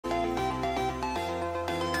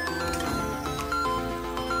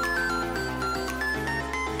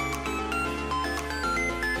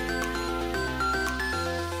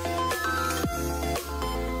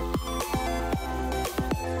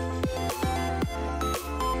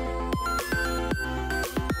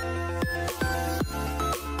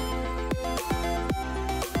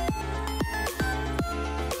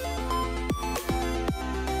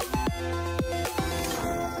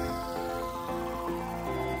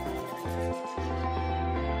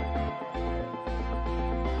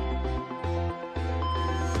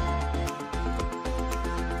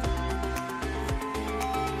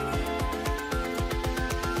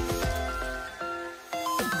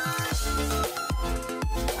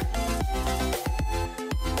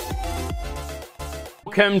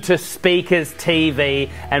Welcome to Speakers TV,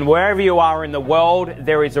 and wherever you are in the world,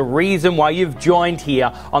 there is a reason why you've joined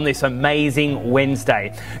here on this amazing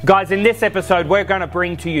Wednesday. Guys, in this episode, we're going to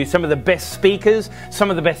bring to you some of the best speakers, some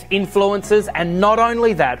of the best influencers, and not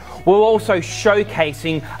only that, we're also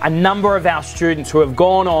showcasing a number of our students who have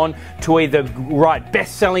gone on to either write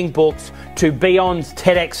best-selling books, to be on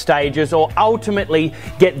TEDx stages, or ultimately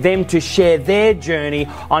get them to share their journey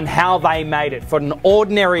on how they made it from an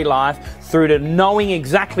ordinary life through to knowing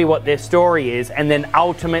exactly what their story is and then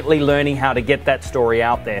ultimately learning how to get that story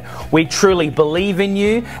out there. We truly believe in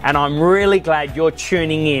you, and I'm really glad you're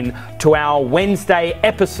tuning in to our Wednesday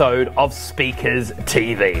episode of Speakers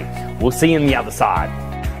TV. We'll see you on the other side.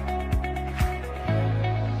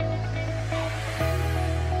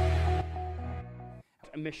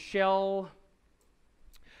 Michelle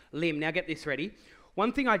Lim. Now get this ready.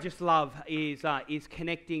 One thing I just love is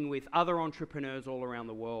connecting with other entrepreneurs all around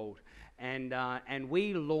the world. And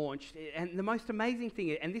we launched, and the most amazing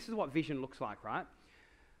thing, and this is what vision looks like, right?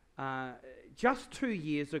 Just 2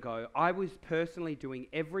 years ago, I was personally doing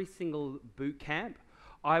every single boot camp.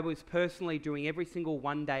 I was personally doing every single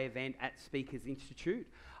one-day event at Speakers Institute,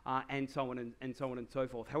 and so on and so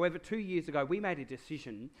forth. However, 2 years ago, we made a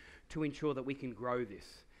decision to ensure that we can grow this.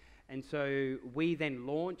 And so we then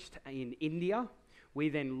launched in India. We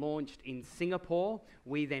then launched in Singapore.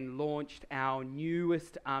 We then launched our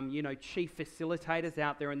newest, chief facilitators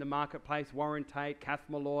out there in the marketplace, Warren Tate, Kath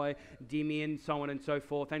Malloy, Demian, so on and so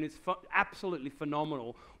forth. And it's absolutely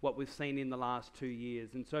phenomenal what we've seen in the last 2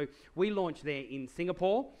 years. And so we launched there in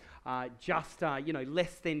Singapore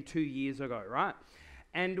less than 2 years ago, right?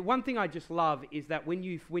 And one thing I just love is that when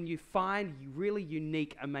you find really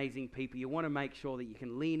unique, amazing people, you want to make sure that you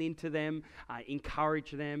can lean into them,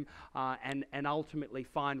 encourage them, and ultimately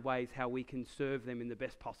find ways how we can serve them in the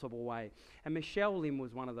best possible way. And Michelle Lim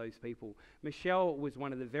was one of those people. Michelle was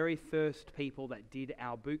one of the very first people that did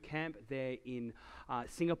our boot camp there in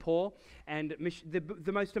Singapore. And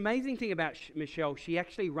the most amazing thing about Michelle, she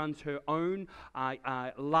actually runs her own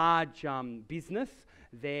large business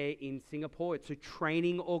there in Singapore. It's a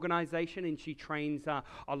training organization, and she trains a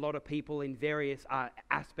lot of people in various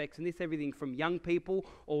aspects, and this everything from young people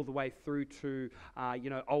all the way through to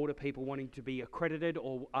older people wanting to be accredited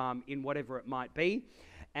or in whatever it might be.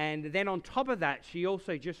 And then on top of that, she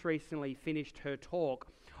also just recently finished her talk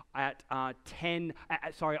at on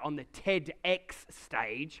the TEDx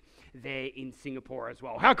stage there in Singapore as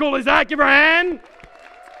well. How cool is that? Give her a hand.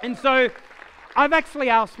 And so I've actually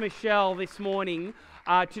asked Michelle this morning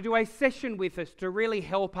to do a session with us to really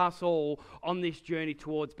help us all on this journey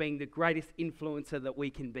towards being the greatest influencer that we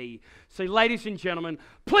can be. So ladies and gentlemen,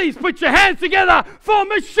 please put your hands together for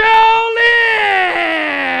Michelle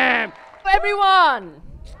Lim! Everyone!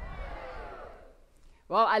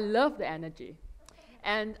 Well, I love the energy.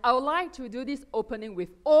 And I would like to do this opening with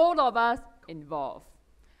all of us involved.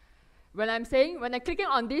 When I'm clicking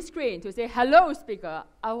on this screen to say, hello, speaker,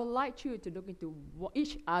 I would like you to look into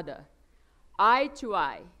each other, eye to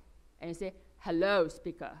eye, and say, hello,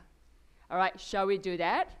 speaker. All right, shall we do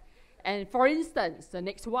that? And for instance, the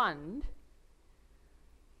next one.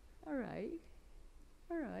 All right.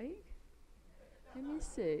 Let me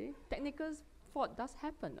see. Technical fault does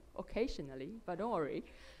happen occasionally, but don't worry.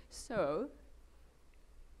 So,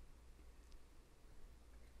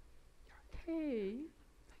 okay,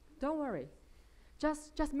 don't worry.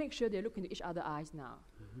 Just make sure they look into each other's eyes now.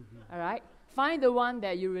 All right? Find the one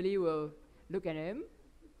that you really will look at him.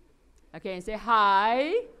 Okay, and say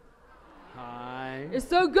hi. Hi. It's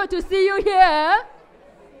so good to see you here.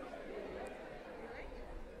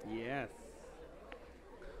 Yes.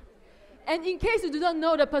 And in case you do not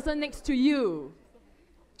know the person next to you,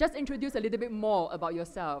 just introduce a little bit more about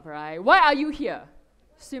yourself, right? Why are you here?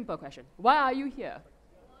 Simple question. Why are you here?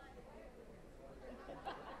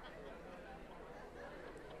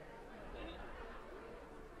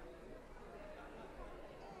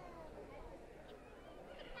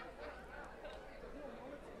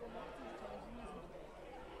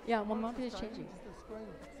 Yeah, one monitor is changing.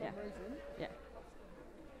 Yeah.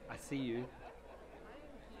 I see you.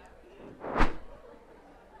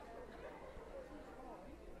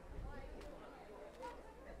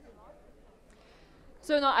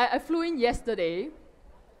 So now I flew in yesterday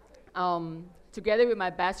together with my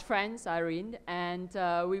best friend, Irene, and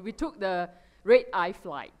we took the red eye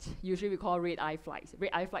flight. Usually we call red eye flights. Red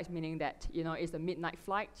eye flights meaning that, it's a midnight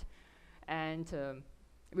flight. And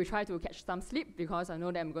we try to catch some sleep because I know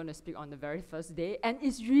that I'm going to speak on the very first day. And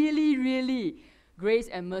it's really, really grace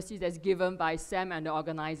and mercy that's given by Sam and the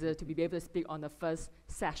organizer to be able to speak on the first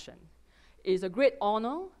session. It's a great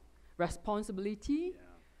honor, responsibility,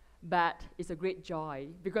 but it's a great joy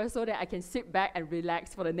because so that I can sit back and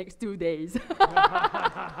relax for the next 2 days.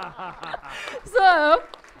 So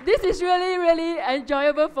this is really, really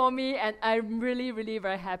enjoyable for me, and I'm really, really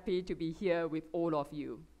very happy to be here with all of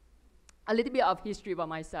you. A little bit of history about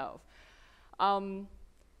myself.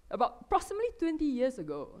 About approximately 20 years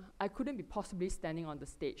ago, I couldn't be possibly standing on the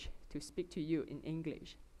stage to speak to you in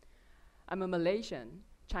English. I'm a Malaysian,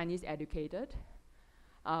 Chinese educated.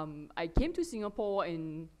 I came to Singapore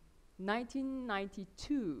in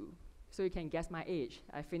 1992, so you can guess my age.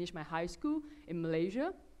 I finished my high school in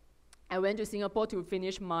Malaysia. I went to Singapore to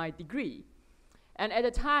finish my degree. And at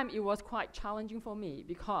the time, it was quite challenging for me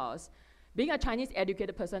because being a Chinese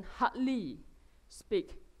educated person hardly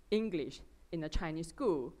speak English in a Chinese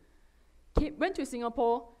school. Went to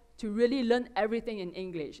Singapore to really learn everything in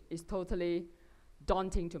English is totally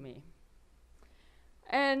daunting to me.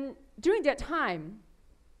 And during that time,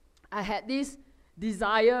 I had this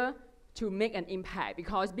desire to make an impact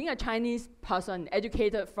because being a Chinese person,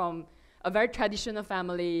 educated from a very traditional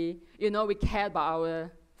family, we care about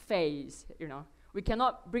our face, We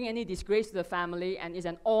cannot bring any disgrace to the family, and it's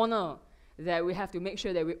an honor that we have to make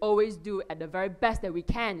sure that we always do at the very best that we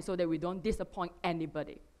can so that we don't disappoint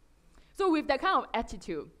anybody. So with that kind of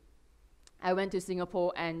attitude, I went to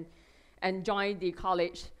Singapore and joined the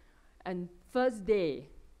college. And first day,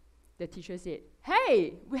 the teacher said,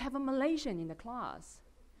 "Hey, we have a Malaysian in the class.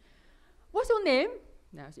 What's your name?"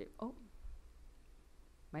 And I said, "Oh,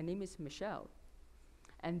 my name is Michelle."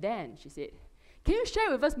 And then she said, "Can you share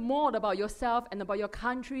with us more about yourself and about your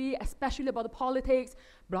country, especially about the politics,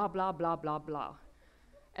 blah, blah, blah, blah, blah."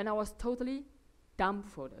 And I was totally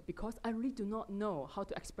dumbfounded because I really do not know how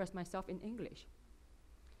to express myself in English.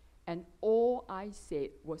 And all I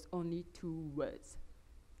said was only 2 words: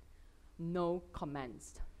 no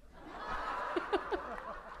comments.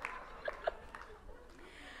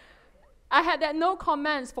 I had that no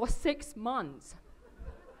comments for 6 months.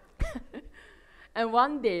 And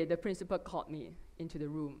one day, the principal called me into the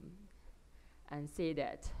room and said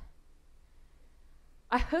that,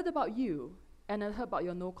 "I heard about you, and I heard about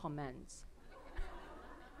your no comments.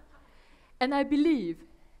 And I believe,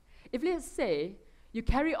 if let's say you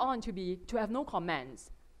carry on to have no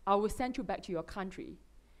comments, I will send you back to your country.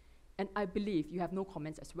 And I believe you have no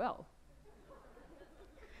comments as well."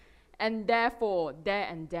 And therefore, there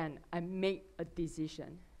and then, I made a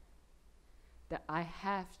decision that I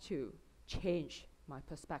have to change my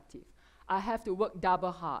perspective. I have to work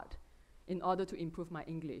double hard in order to improve my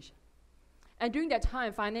English. And during that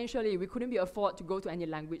time, financially, we couldn't be afford to go to any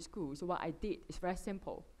language school. So what I did is very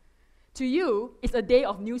simple. To you, it's a day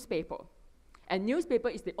of newspaper. And newspaper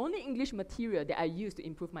is the only English material that I use to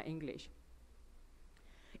improve my English.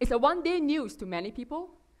 It's a one-day news to many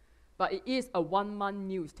people, but it is a one-month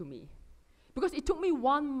news to me. Because it took me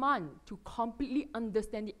 1 month to completely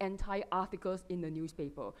understand the entire articles in the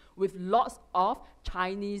newspaper with lots of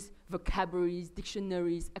Chinese vocabularies,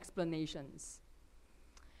 dictionaries, explanations.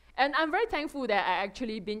 And I'm very thankful that I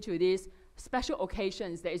actually been to these special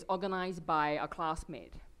occasions that is organized by a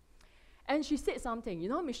classmate. And she said something,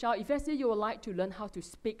 "Michelle, if let's say you would like to learn how to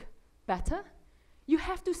speak better, you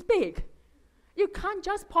have to speak. You can't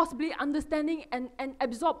just possibly understanding and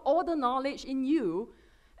absorb all the knowledge in you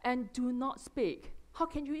and do not speak. How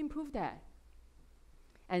can you improve that?"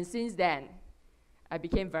 And since then, I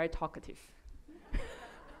became very talkative.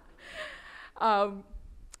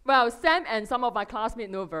 Well, Sam and some of my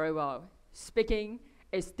classmates know very well. Speaking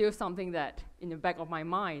is still something that in the back of my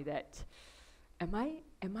mind that, am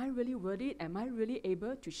I really worth it? Am I really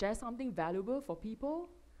able to share something valuable for people?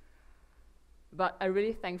 But I'm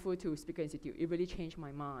really thankful to Speaker Institute. It really changed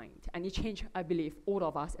my mind. And it changed, I believe, all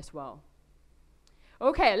of us as well.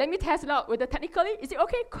 Okay, let me test it out with the technically. Is it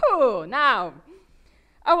okay? Cool. Now,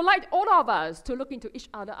 I would like all of us to look into each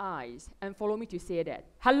other's eyes and follow me to say that.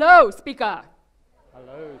 Hello, speaker.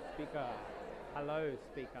 Hello, speaker. Hello,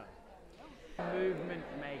 speaker. Movement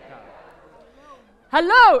maker.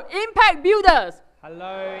 Hello, impact builders.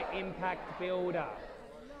 Hello, impact builder.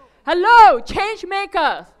 Hello, change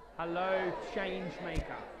makers. Hello, change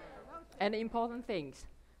maker. And the important things.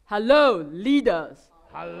 Hello, leaders.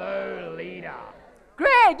 Hello, leader.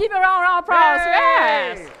 Great, give a round of applause.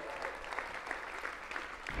 Hey! Yes.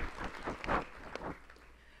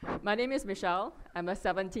 My name is Michelle. I'm a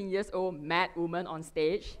 17-year-old mad woman on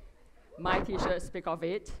stage. My t-shirt speak of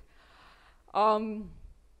it.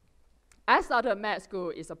 I started med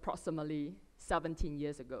school is approximately 17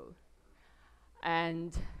 years ago.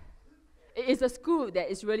 And it is a school that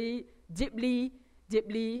is really deeply,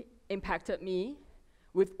 deeply impacted me.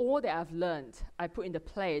 With all that I've learned, I put into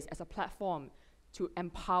place as a platform to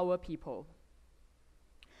empower people.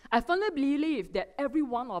 I firmly believe that every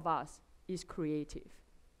one of us is creative.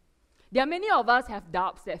 There are many of us have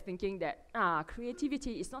doubts that thinking that,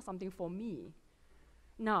 creativity is not something for me.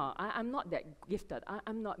 No, I'm not that gifted.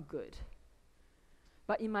 I'm not good.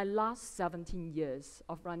 But in my last 17 years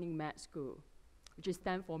of running Med School, which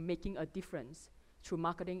stands for Making a Difference through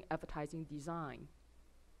Marketing, Advertising, Design,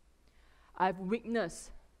 I've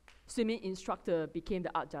witnessed swimming instructor became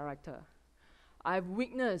the art director. I've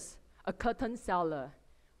witnessed a curtain seller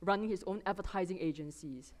running his own advertising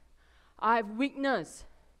agencies. I've witnessed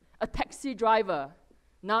a taxi driver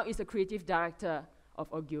now is a creative director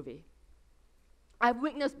of Ogilvy. I've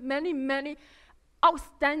witnessed many, many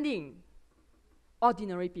outstanding,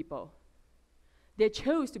 ordinary people. They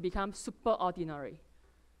chose to become superordinary,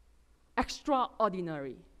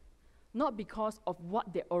 extraordinary, not because of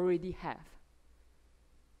what they already have.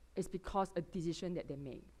 It's because of a decision that they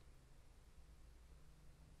made.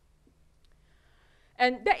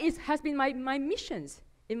 And that has been my missions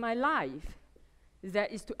in my life,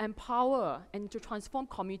 that is to empower and to transform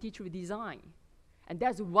community through design. And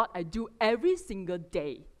that's what I do every single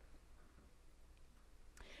day.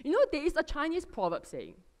 You know, there is a Chinese proverb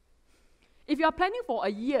saying, if you are planning for a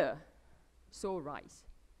year, sow rice.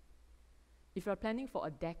 If you are planning for a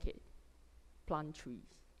decade, plant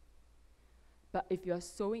trees. But if you are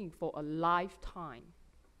sowing for a lifetime,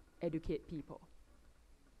 educate people.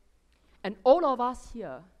 And all of us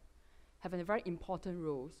here have a very important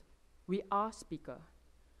role. We are speaker.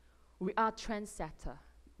 We are trendsetter.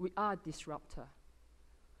 We are disruptor.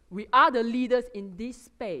 We are the leaders in this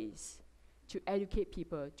space to educate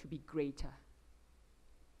people to be greater.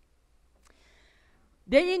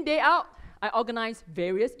 Day in, day out, I organize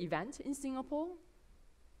various events in Singapore,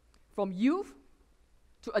 from youth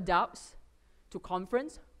to adults to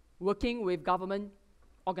conference, working with government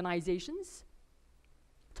organizations,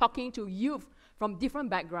 talking to youth from different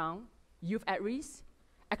backgrounds, youth at risk,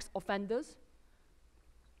 ex-offenders,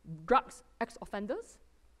 drugs ex-offenders.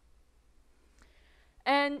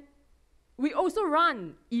 And we also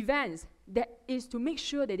run events that is to make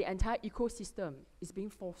sure that the entire ecosystem is being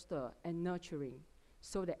fostered and nurturing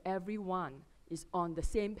so that everyone is on the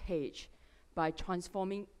same page by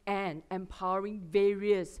transforming and empowering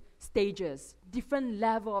various stages, different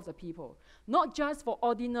levels of the people. Not just for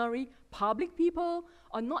ordinary public people,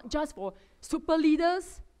 or not just for super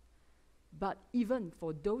leaders, but even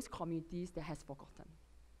for those communities that has forgotten.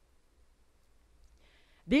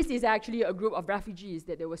 This is actually a group of refugees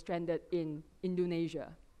that they were stranded in Indonesia.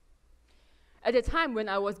 At the time when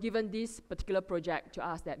I was given this particular project to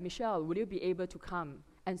ask that, Michelle, will you be able to come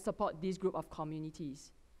and support this group of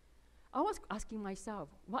communities? I was asking myself,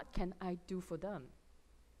 what can I do for them?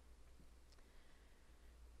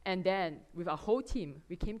 And then, with our whole team,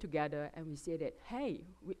 we came together and we said that, hey,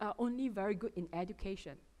 we are only very good in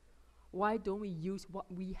education. Why don't we use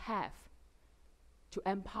what we have to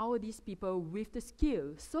empower these people with the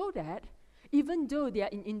skill so that even though they are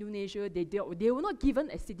in Indonesia, they were not given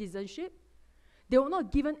a citizenship, they were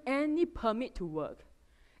not given any permit to work.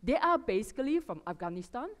 They are basically from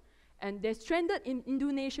Afghanistan, and they're stranded in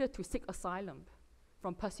Indonesia to seek asylum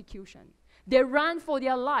from persecution. They run for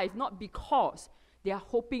their life, not because they are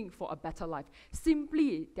hoping for a better life.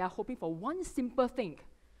 Simply, they are hoping for one simple thing,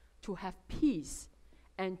 to have peace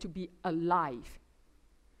and to be alive.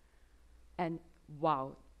 And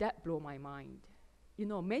wow, that blew my mind. You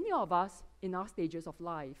know, many of us in our stages of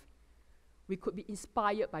life, we could be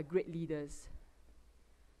inspired by great leaders.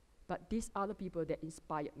 But these are the people that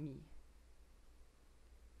inspired me.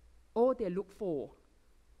 All they look for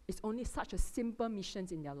is only such a simple mission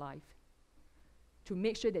in their life, to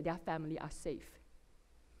make sure that their family are safe.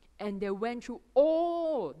 And they went through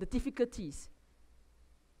all the difficulties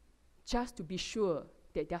just to be sure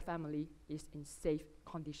that their family is in safe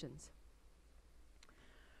conditions.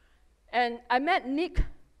 And I met Nick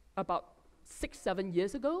about 6-7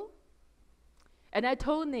 years ago, and I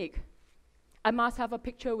told Nick, I must have a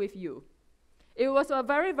picture with you. It was a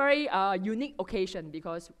very, very unique occasion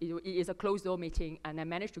because it is a closed-door meeting, and I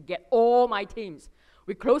managed to get all my teams.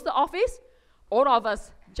 We closed the office, all of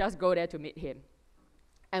us just go there to meet him.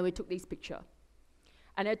 And we took this picture.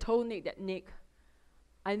 And I told Nick that, Nick,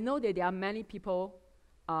 I know that there are many people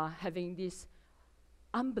having this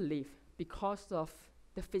unbelief because of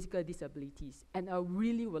the physical disabilities, and I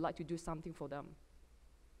really would like to do something for them.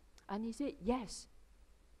 And he said, yes.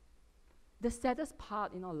 The saddest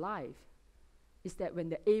part in our life is that when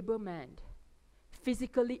the able man,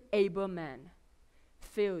 physically able man,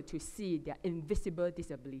 fail to see their invisible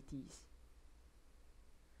disabilities.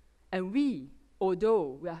 And we,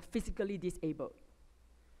 although we are physically disabled,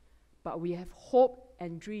 but we have hope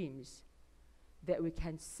and dreams that we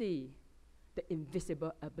can see the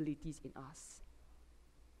invisible abilities in us.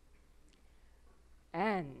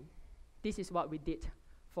 And this is what we did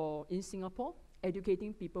in Singapore,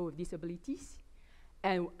 educating people with disabilities.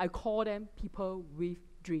 And I call them people with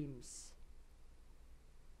dreams.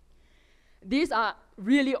 These are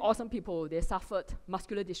really awesome people. They suffered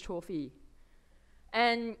muscular dystrophy.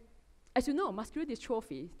 And as you know, muscular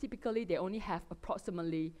dystrophy, typically they only have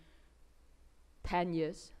approximately 10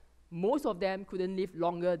 years. Most of them couldn't live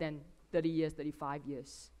longer than 30 years, 35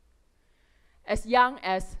 years. As young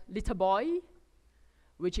as little boy,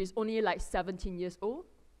 which is only like 17 years old.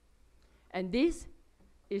 And this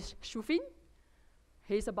is Shufin.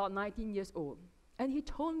 He's about 19 years old. And he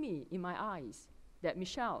told me in my eyes that,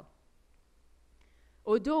 Michelle,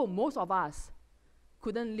 although most of us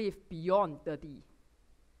couldn't live beyond 30,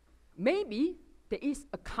 maybe there is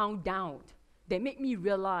a countdown that made me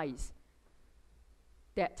realize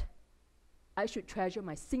that I should treasure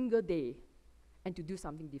my single day and to do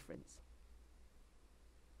something different.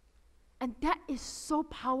 And that is so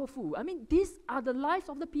powerful. I mean, these are the lives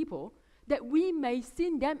of the people that we may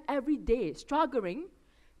see them every day struggling,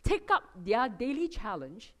 take up their daily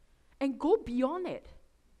challenge, and go beyond it.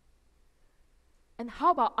 And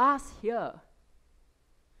how about us here?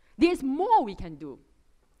 There's more we can do.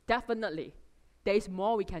 Definitely, there is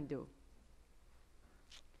more we can do.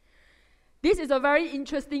 This is a very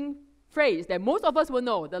interesting phrase that most of us will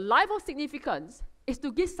know. The life of significance is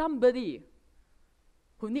to give somebody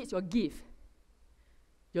who needs your gift,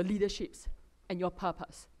 your leaderships, and your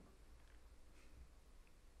purpose.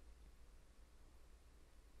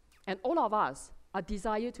 And all of us are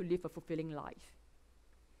desired to live a fulfilling life.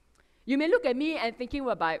 You may look at me and thinking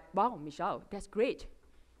about, wow, Michelle, that's great.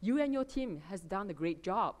 You and your team has done a great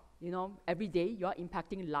job. You know, every day you are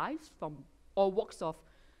impacting lives from all walks of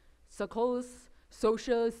circles,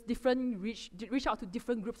 socials, reach out to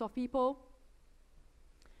different groups of people.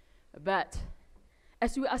 But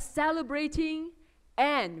as we are celebrating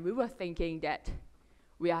and we were thinking that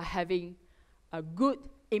we are having a good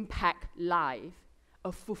impact life,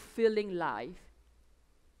 a fulfilling life,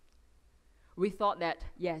 we thought that,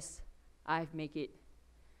 yes, I've made it.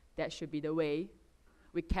 That should be the way.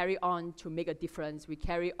 We carry on to make a difference. We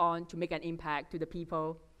carry on to make an impact to the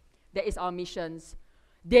people. That is our missions.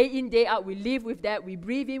 Day in, day out, we live with that. We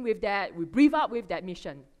breathe in with that. We breathe out with that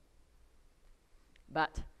mission.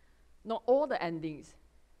 But not all the endings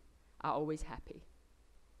are always happy.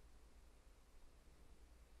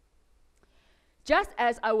 Just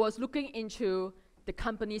as I was looking into the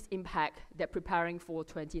company's impact, they're preparing for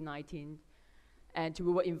 2019, and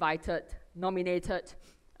we were nominated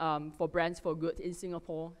for Brands for Good in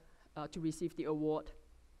Singapore to receive the award.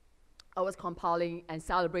 I was compiling and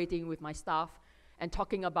celebrating with my staff and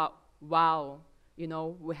talking about, wow, you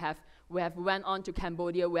know, we have went on to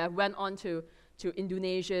Cambodia, we have went on to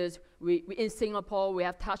Indonesia, we in Singapore, we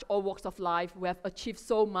have touched all walks of life, we have achieved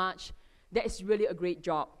so much. That is really a great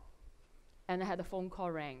job. And I had a phone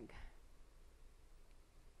call rang.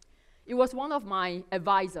 It was one of my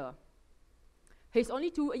advisors. He's only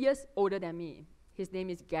 2 years older than me. His name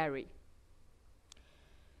is Gary.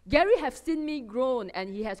 Gary has seen me grown,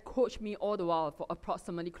 and he has coached me all the while for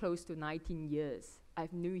approximately close to 19 years.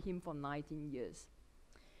 I've known him for 19 years.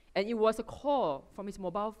 And it was a call from his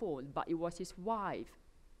mobile phone, but it was his wife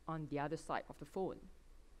on the other side of the phone.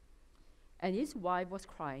 And his wife was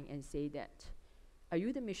crying and said that, are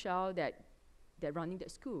you the Michelle that running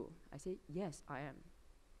that school? I said, yes, I am.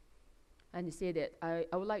 And he said that,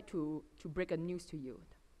 I would like to break a news to you.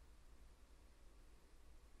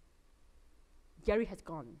 Gary has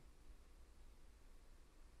gone.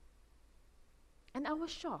 And I was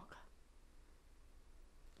shocked.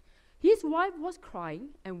 His wife was crying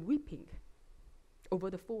and weeping over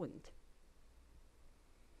the phone.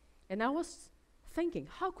 And I was thinking,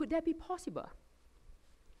 how could that be possible?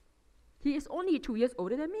 He is only 2 years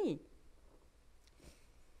older than me.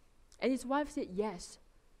 And his wife said, yes.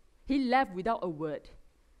 He left without a word.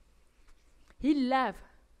 He left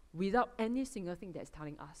without any single thing that's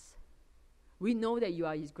telling us. We know that you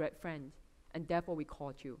are his great friend, and therefore we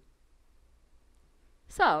called you.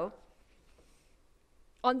 So,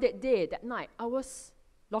 on that day, that night, I was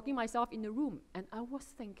locking myself in the room, and I was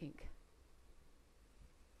thinking,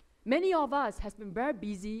 many of us has been very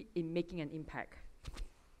busy in making an impact,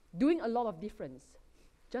 doing a lot of difference,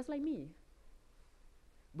 just like me.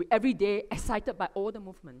 We every day excited by all the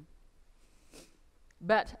movement.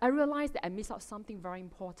 But I realized that I missed out something very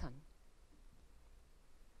important.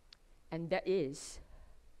 And that is,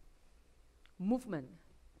 movement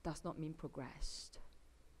does not mean progress.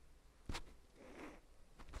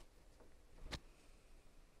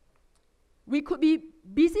 We could be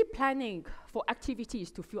busy planning for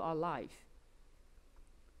activities to fill our life,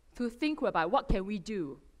 to think about what can we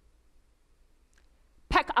do,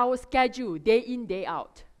 pack our schedule day in, day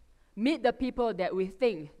out, meet the people that we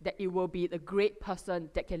think that it will be the great person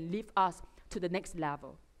that can lift us to the next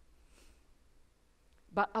level.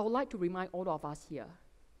 But I would like to remind all of us here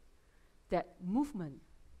that movement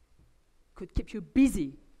could keep you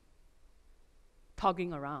busy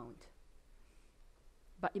toggling around,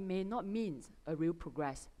 but it may not mean a real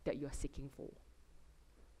progress that you are seeking for.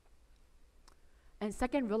 And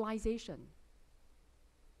second, realization.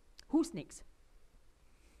 Who's next?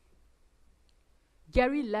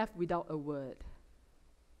 Gary left without a word,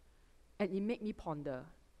 and it made me ponder,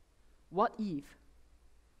 what if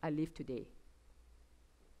I live today?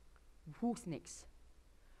 Who's next?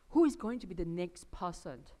 Who is going to be the next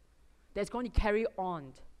person that's going to carry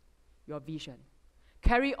on your vision,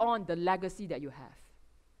 carry on the legacy that you have,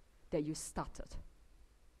 that you started?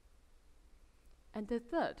 And the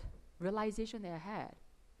third realization that I had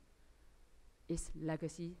is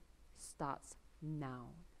legacy starts now.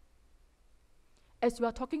 As we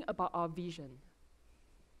are talking about our vision,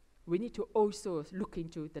 we need to also look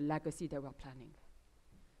into the legacy that we're planning.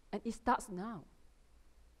 And it starts now.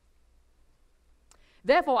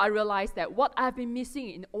 Therefore, I realized that what I've been missing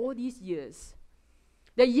in all these years,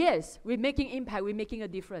 that yes, we're making impact, we're making a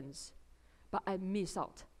difference, but I miss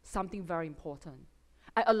out something very important.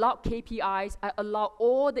 I allowed KPIs, I allowed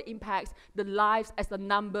all the impacts, the lives as the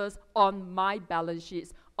numbers on my balance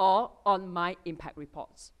sheets or on my impact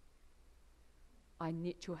reports. I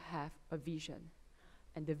need to have a vision,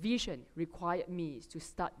 and the vision required me to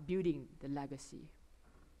start building the legacy.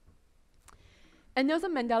 And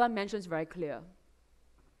Nelson Mandela mentions very clear,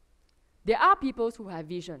 there are people who have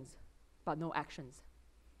visions, but no actions.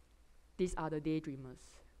 These are the daydreamers.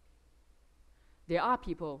 There are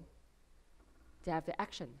people that have the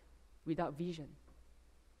action without vision.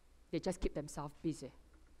 They just keep themselves busy.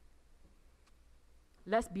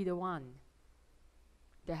 Let's be the one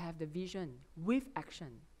that have the vision with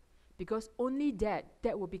action, because only that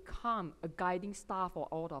will become a guiding star for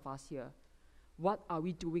all of us here. What are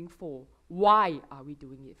we doing for? Why are we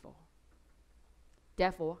doing it for?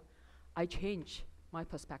 Therefore, I changed my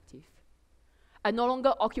perspective. I no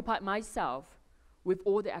longer occupied myself with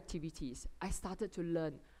all the activities. I started to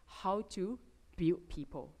learn how to build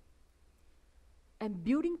people. And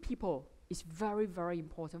building people is very, very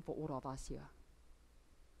important for all of us here.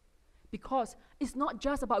 Because it's not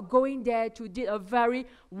just about going there to do a very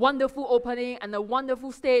wonderful opening and a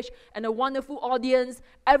wonderful stage and a wonderful audience.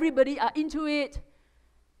 Everybody are into it.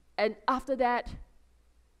 And after that,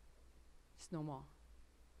 it's no more.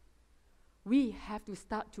 We have to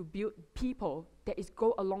start to build people that is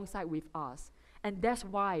go alongside with us. And that's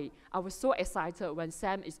why I was so excited when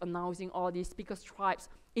Sam is announcing all these Speakers Tribes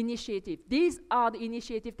initiative. These are the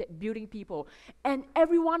initiatives that building people. And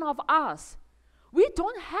every one of us, we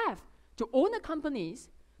don't have to own the companies,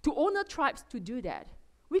 to own the tribes to do that.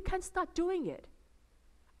 We can start doing it.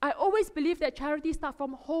 I always believe that charity starts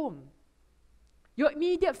from home. Your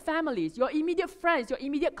immediate families, your immediate friends, your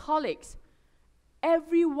immediate colleagues.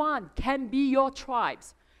 Everyone can be your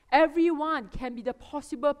tribes. Everyone can be the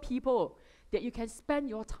possible people that you can spend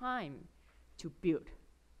your time to build.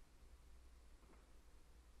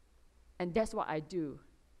 And that's what I do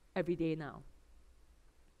every day now.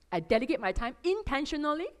 I dedicate my time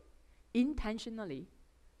intentionally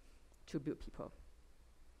to build people.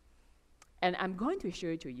 And I'm going to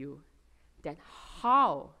share to you that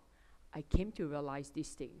how I came to realize this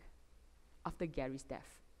thing after Gary's death.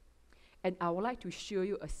 And I would like to show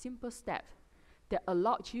you a simple step that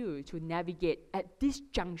allowed you to navigate at this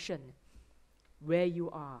junction where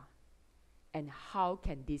you are and how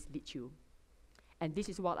can this lead you. And this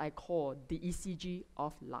is what I call the ECG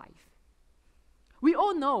of life. We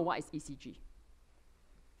all know what is ECG.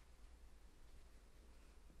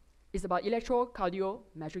 It's about electrocardio,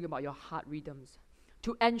 measuring about your heart rhythms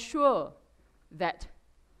to ensure that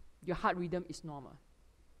your heart rhythm is normal.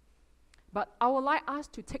 But I would like us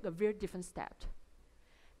to take a very different step.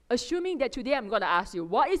 Assuming that today I'm going to ask you,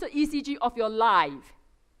 what is the ECG of your life?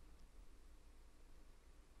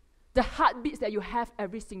 The heartbeats that you have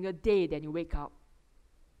every single day that you wake up.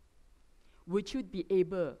 Would you be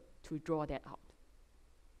able to draw that out?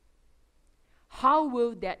 How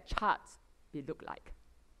will that chart be look like?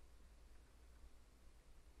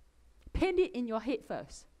 Paint it in your head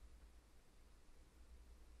first.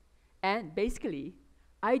 And basically,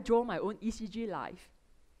 I draw my own ECG life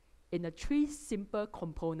in a 3 simple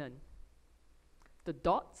components: the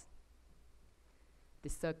dots, the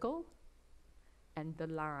circle, and the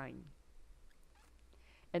line.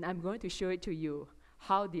 And I'm going to show it to you.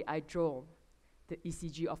 How did I draw the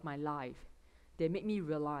ECG of my life? They make me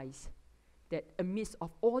realize that amidst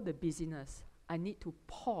of all the busyness, I need to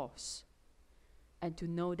pause and to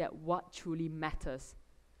know that what truly matters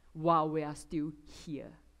while we are still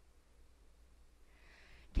here.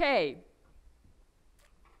 Okay.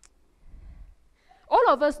 All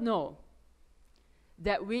of us know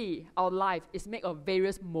that our life is made of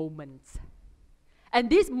various moments. And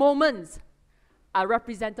these moments are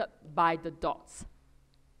represented by the dots.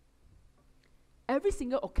 Every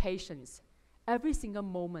single occasions, every single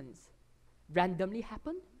moment randomly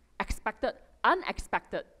happen, expected,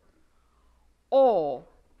 unexpected, all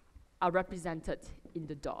are represented in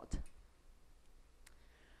the dot.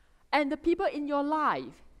 And the people in your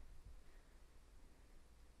life,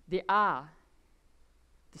 they are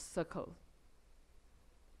the circle.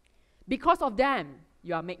 Because of them,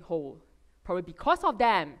 you are made whole. Probably because of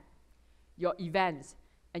them, your events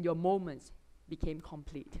and your moments became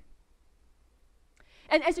complete.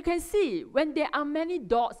 And as you can see, when there are many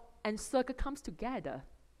dots and circle comes together,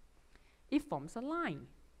 it forms a line.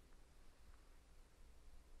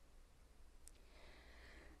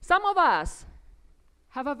 Some of us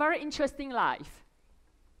have a very interesting life.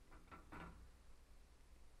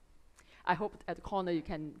 I hope at the corner you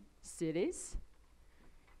can see this.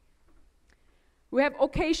 We have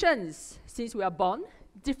occasions since we are born,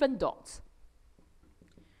 different dots.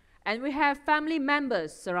 And we have family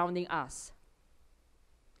members surrounding us.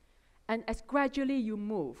 And as gradually you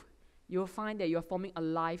move, you'll find that you're forming a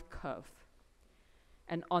life curve.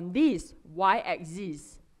 And on this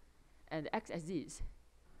y-axis and the x-axis,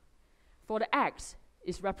 for the x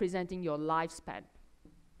is representing your lifespan.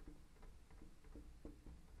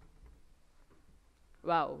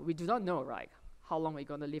 Well, we do not know, right, how long we're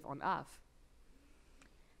going to live on Earth.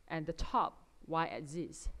 And the top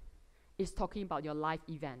y-axis is talking about your life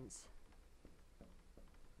events.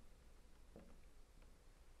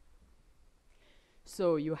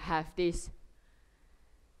 So you have this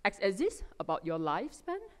x-axis about your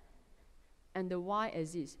lifespan, and the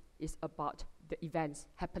y-axis is about the events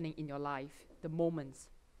happening in your life, the moments.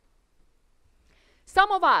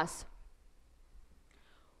 Some of us,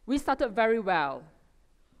 we started very well.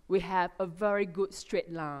 We have a very good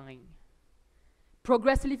straight line.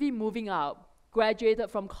 Progressively moving up, graduated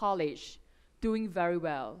from college, doing very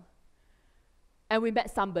well. And we met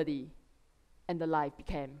somebody, and the life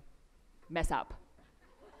became messed up.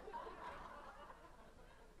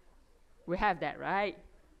 We have that, right?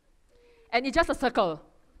 And it's just a circle.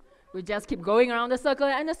 We just keep going around the circle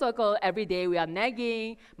and the circle. Every day we are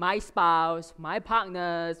nagging, my spouse, my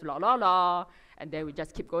partners, blah, blah, blah. And then we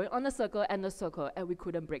just keep going on the circle, and we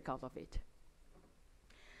couldn't break out of it.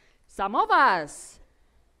 Some of us,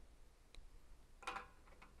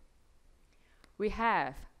 we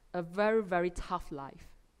have a very, very tough life.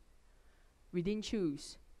 We didn't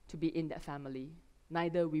choose to be in that family.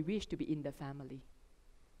 Neither we wish to be in the family.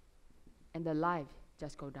 And the life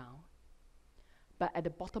just go down. But at the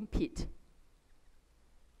bottom pit,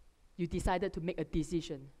 you decided to make a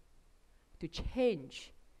decision to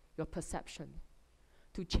change your perception,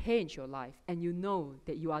 to change your life, and you know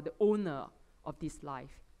that you are the owner of this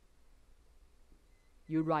life.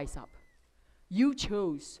 You rise up. You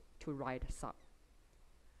chose to rise up.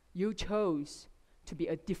 You chose to be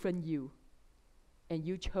a different you, and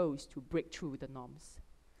you chose to break through the norms.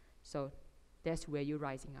 So that's where you're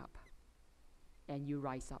rising up, and you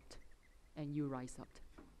rise up, and you rise up.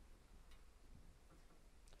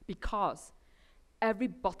 Because every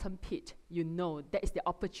bottom pit, you know that is the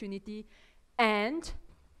opportunity and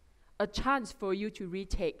a chance for you to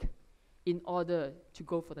retake in order to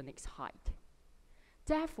go for the next height.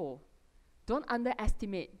 Therefore, don't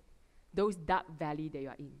underestimate those dark valley that you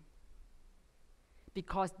are in.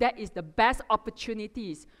 Because that is the best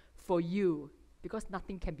opportunities for you, because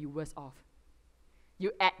nothing can be worse off.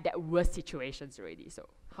 You at that worst situations already, so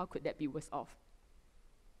how could that be worse off?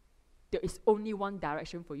 There is only one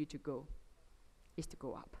direction for you to go, is to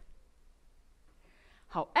go up.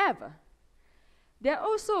 However, there are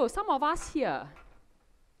also some of us here,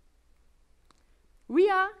 we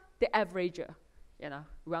are the averager. You know,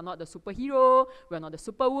 we are not the superhero, we are not the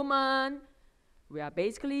superwoman. We are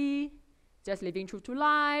basically just living through to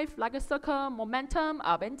life like a circle, momentum,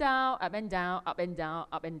 up and down, up and down, up and down,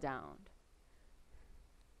 up and down.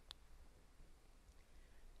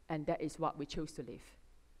 And that is what we chose to live.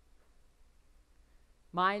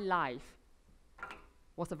 My life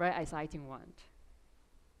was a very exciting one.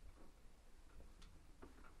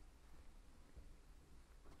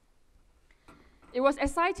 It was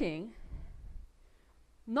exciting,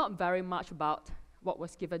 not very much about what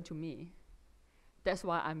was given to me, That's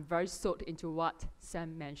why I'm very soaked into what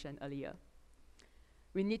Sam mentioned earlier.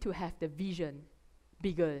 We need to have the vision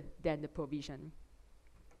bigger than the provision.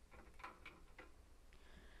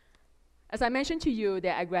 As I mentioned to you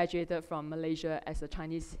that I graduated from Malaysia as a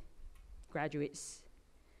Chinese graduate,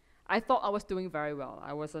 I thought I was doing very well.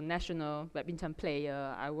 I was a national badminton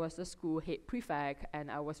player, I was a school head prefect, and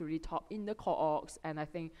I was really top in the co-ops, and I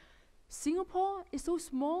think, Singapore is so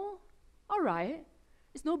small, all right,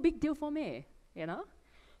 it's no big deal for me, you know?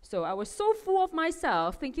 So I was so full of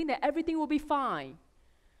myself, thinking that everything will be fine.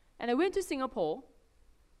 And I went to Singapore,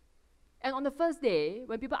 and on the first day,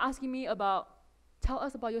 when people asking me about, tell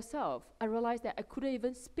us about yourself, I realized that I couldn't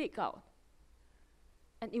even speak out.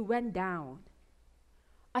 And it went down.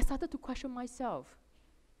 I started to question myself,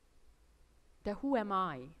 that who am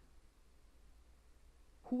I?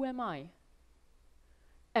 Who am I?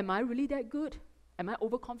 Am I really that good? Am I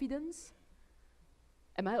overconfident?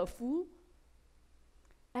 Am I a fool?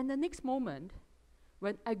 And the next moment,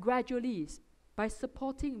 when I gradually, by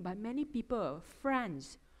supporting by many people,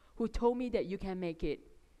 friends, who told me that you can make it,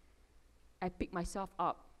 I picked myself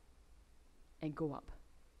up and go up.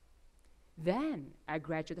 Then I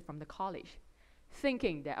graduated from the college,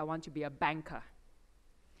 thinking that I want to be a banker,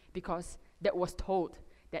 because that was told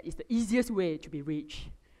that is the easiest way to be rich.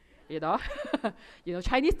 You know, you know,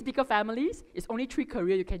 Chinese typical families, it's only 3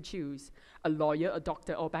 careers you can choose: a lawyer, a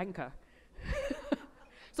doctor, or banker.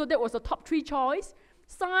 So that was the top 3 choice.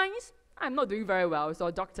 Science, I'm not doing very well, so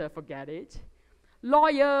doctor, forget it.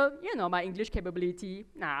 Lawyer, you know, my English capability,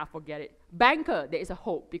 nah, forget it. Banker, there is a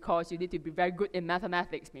hope, because you need to be very good in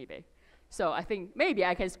mathematics, maybe. So I think maybe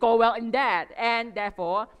I can score well in that, and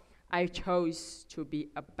therefore, I chose to be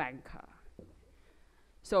a banker.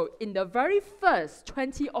 So in the very first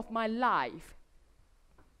 20 of my life,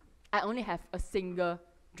 I only have a single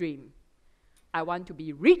dream. I want to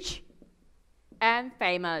be rich and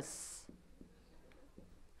famous.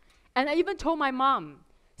 And I even told my mom,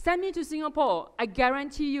 send me to Singapore. I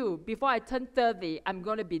guarantee you, before I turn 30, I'm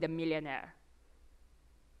going to be the millionaire.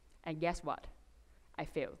 And guess what? I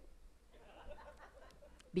failed.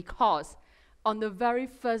 Because on the very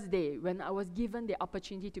first day, when I was given the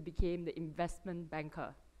opportunity to become the investment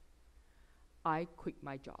banker, I quit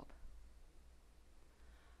my job.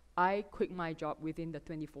 I quit my job within the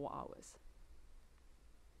 24 hours.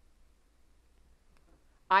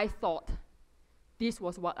 I thought this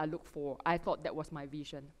was what I looked for. I thought that was my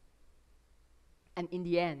vision. And in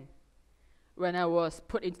the end, when I was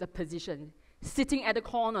put into the position, sitting at the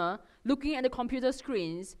corner, looking at the computer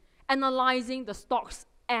screens, analyzing the stocks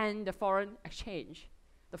and the foreign exchange,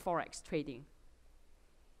 the forex trading,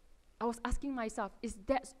 I was asking myself, is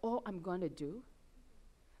that all I'm going to do?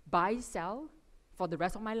 Buy, sell for the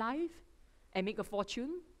rest of my life and make a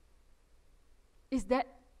fortune? Is that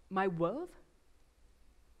my worth?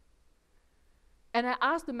 And I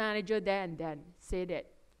asked the manager there and then, say that,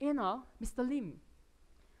 you know, Mr. Lim,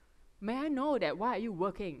 may I know that why are you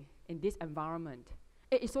working in this environment?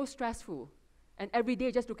 It is so stressful, and every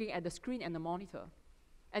day just looking at the screen and the monitor.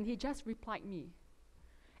 And he just replied me,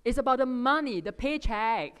 it's about the money, the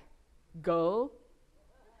paycheck, girl.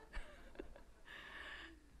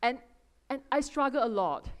 and I struggle a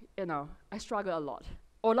lot, you know, I struggle a lot.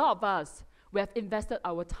 A lot of us, we have invested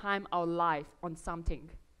our time, our life on something,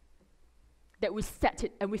 that we set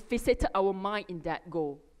it and we fixated our mind in that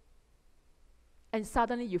goal. And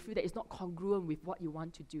suddenly you feel that it's not congruent with what you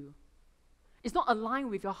want to do. It's not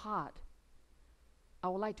aligned with your heart. I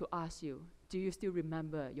would like to ask you, do you still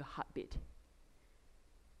remember your heartbeat?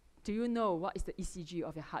 Do you know what is the ECG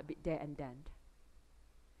of your heartbeat there and then?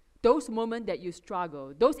 Those moments that you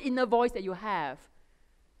struggle, those inner voice that you have,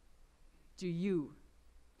 do you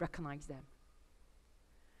recognize them?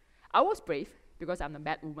 I was brave because I'm a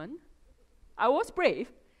bad woman. I was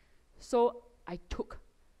brave, so I took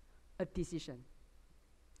a decision.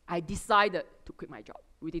 I decided to quit my job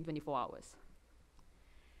within 24 hours.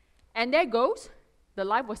 And there goes. The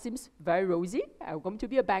life seems very rosy. I'm going to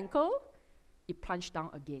be a banker. It plunged down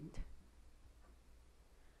again.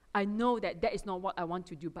 I know that that is not what I want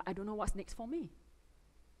to do, but I don't know what's next for me.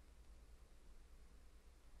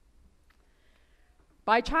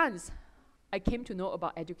 By chance, I came to know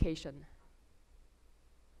about education.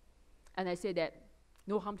 And I said that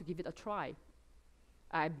no harm to give it a try.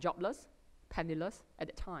 I'm jobless, penniless at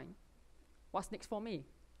that time. What's next for me?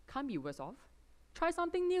 Can't be worse off. Try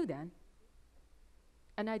something new then.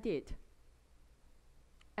 And I did.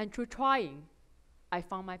 And through trying, I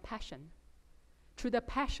found my passion. Through the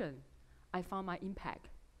passion, I found my impact.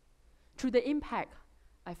 Through the impact,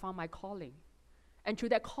 I found my calling. And through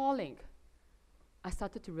that calling, I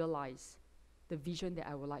started to realize the vision that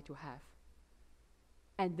I would like to have.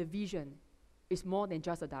 And the vision is more than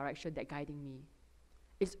just a direction that's guiding me.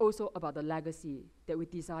 It's also about the legacy that we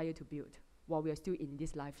desire to build while we are still in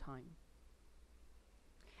this lifetime.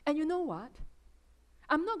 And you know what?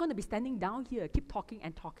 I'm not going to be standing down here, keep talking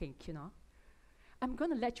and talking, you know. I'm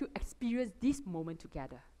going to let you experience this moment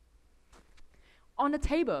together. On the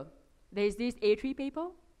table, there's this A3 paper,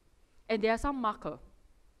 and there are some marker.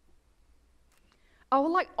 I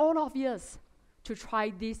would like all of you to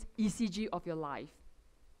try this ECG of your life.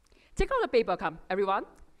 Take out the paper, come, everyone.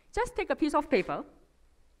 Just take a piece of paper.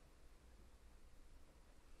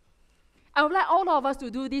 I would like all of us to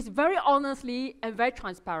do this very honestly and very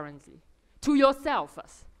transparently. To yourself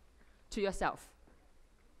first. To yourself.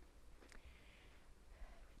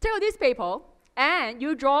 Take out this paper, and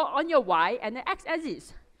you draw on your Y and the X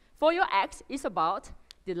axis. For your X, it's about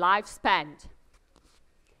the lifespan.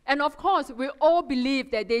 And of course, we all believe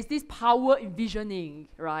that there's this power in visioning,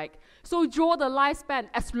 right? So draw the lifespan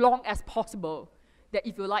as long as possible, that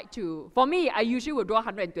if you like to. For me, I usually will draw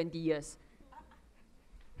 120 years.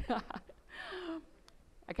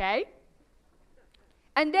 Okay?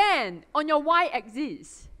 And then, on your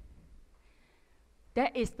Y-axis,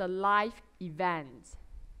 that is the life event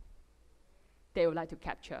that you would like to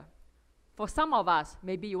capture. For some of us,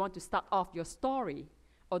 maybe you want to start off your story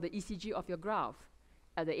or the ECG of your graph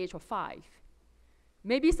at the age of 5.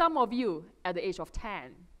 Maybe some of you at the age of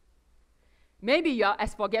 10. Maybe you are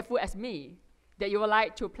as forgetful as me, that you would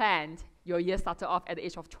like to plan your year started off at the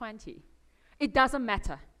age of 20. It doesn't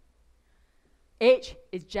matter. Age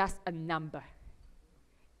is just a number.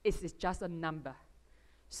 It is just a number.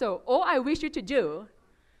 So all I wish you to do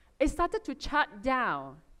is start to chart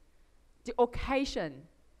down the occasion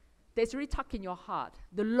that's really tucked in your heart,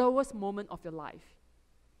 the lowest moment of your life.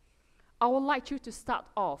 I would like you to start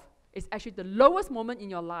off, it's actually the lowest moment in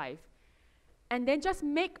your life, and then just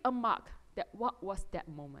make a mark that what was that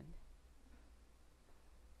moment.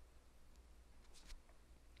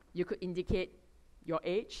 You could indicate your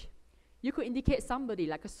age. You could indicate somebody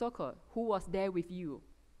like a circle who was there with you.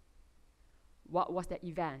 What was that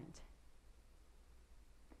event?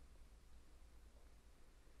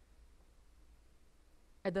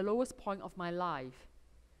 At the lowest point of my life,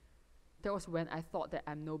 that was when I thought that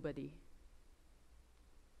I'm nobody.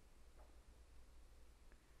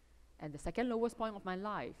 And the second lowest point of my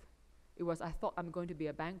life, it was I thought I'm going to be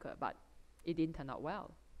a banker, but it didn't turn out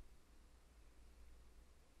well.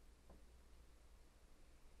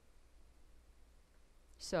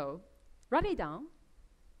 So, write it down.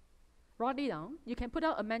 Write it down. You can put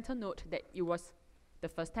out a mental note that it was the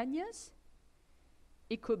first 10 years.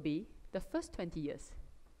 It could be the first 20 years.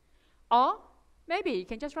 Or maybe you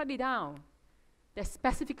can just write it down that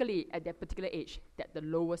specifically at that particular age, that the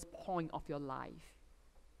lowest point of your life.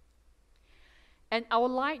 And I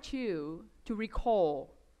would like you to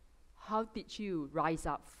recall, how did you rise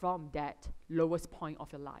up from that lowest point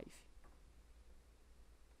of your life?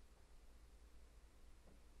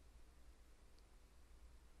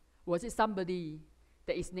 Was it somebody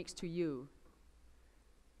that is next to you,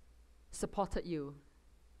 supported you?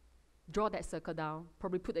 Draw that circle down,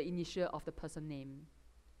 probably put the initial of the person's name.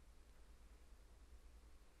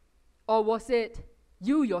 Or was it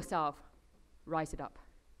you yourself rise it up?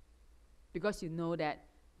 Because you know that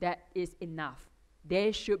that is enough.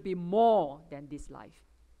 There should be more than this life.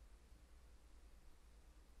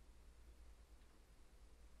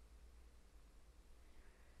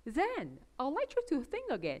 Then, I would like you to think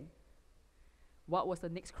again. What was the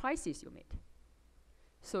next crisis you made?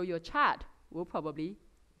 So your chart will probably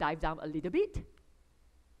dive down a little bit.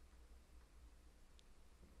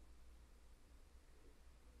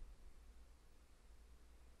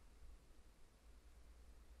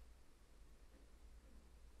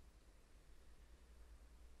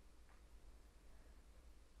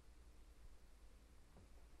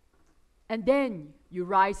 And then you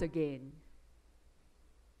rise again.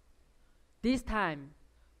 This time,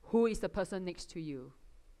 who is the person next to you?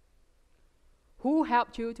 Who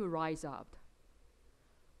helped you to rise up?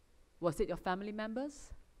 Was it your family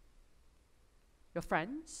members? Your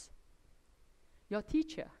friends? Your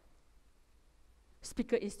teacher?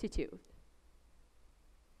 Speaker Institute?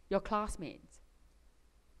 Your classmates?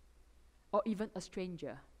 Or even a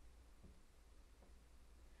stranger?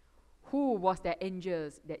 Who was that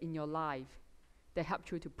angels that in your life that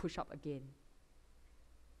helped you to push up again?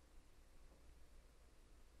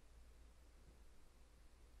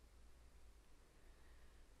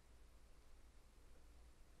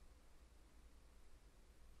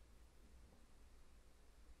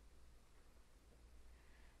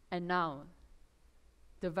 And now,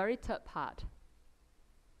 the very third part,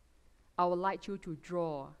 I would like you to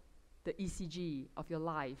draw the ECG of your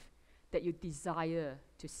life that you desire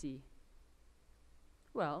to see?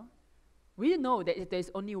 Well, we know that there's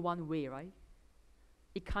only one way, right?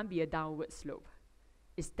 It can't be a downward slope.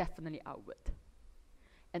 It's definitely outward.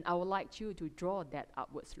 And I would like you to draw that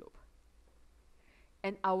upward slope.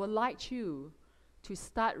 And I would like you to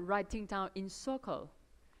start writing down in circle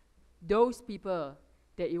those people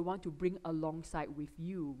that you want to bring alongside with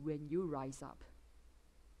you when you rise up.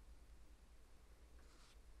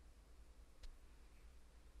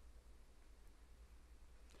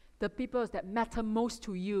 The people that matter most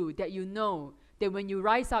to you, that you know that when you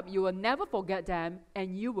rise up, you will never forget them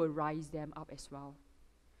and you will rise them up as well.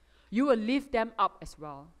 You will lift them up as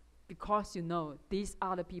well, because you know these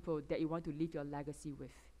are the people that you want to leave your legacy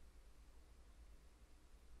with.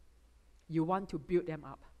 You want to build them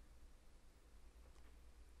up.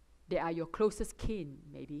 They are your closest kin,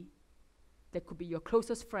 maybe. They could be your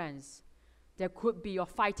closest friends. They could be your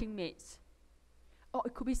fighting mates. Or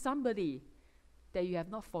it could be somebody that you have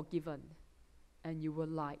not forgiven and you would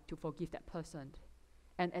like to forgive that person,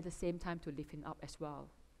 and at the same time to lift him up as well,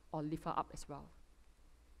 or lift her up as well.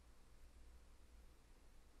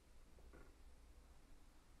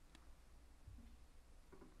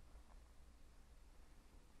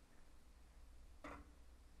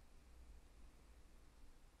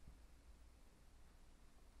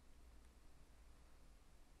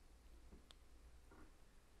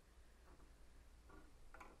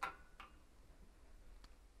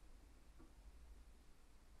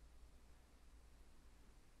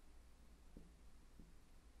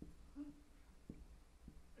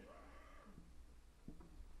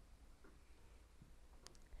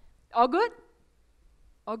 All good?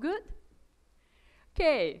 All good?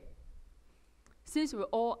 Okay. Since we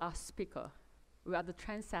all are speaker, we are the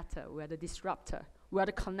trendsetter, we are the disruptor, we are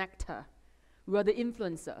the connector, we are the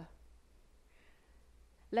influencer.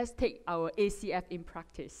 Let's take our ACF in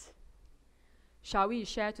practice. Shall we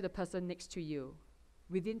share to the person next to you,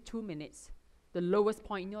 within 2 minutes, the lowest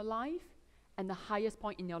point in your life and the highest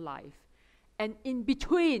point in your life? And in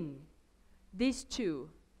between these two,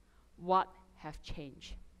 what have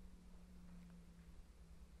changed?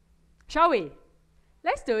 Shall we?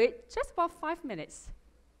 Let's do it. Just about 5 minutes.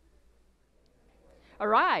 All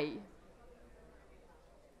right.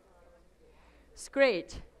 It's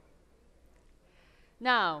great.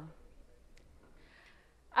 Now,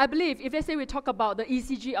 I believe if let's say we talk about the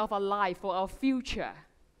ECG of our life for our future,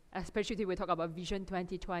 especially if we talk about Vision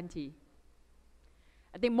 2020,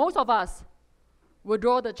 I think most of us will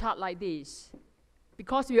draw the chart like this,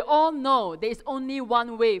 because we all know there is only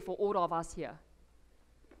one way for all of us here.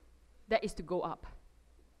 That is to go up.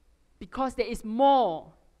 Because there is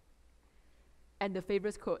more. And the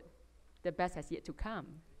favorite quote, the best has yet to come.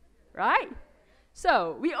 Right?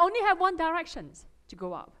 So, we only have one direction to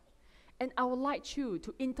go up. And I would like you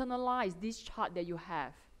to internalize this chart that you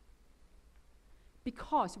have.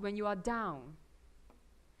 Because when you are down,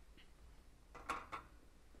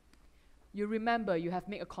 you remember you have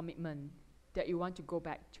made a commitment that you want to go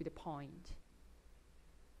back to the point.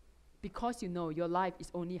 Because you know your life is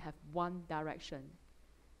only have one direction,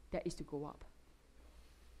 that is to go up.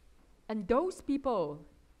 And those people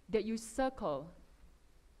that you circle,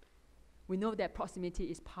 we know that proximity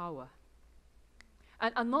is power.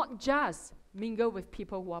 And are not just mingle with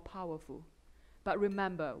people who are powerful, but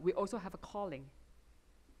remember, we also have a calling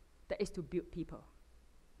that is to build people.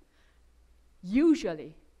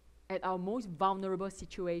 Usually, at our most vulnerable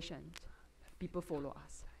situations, people follow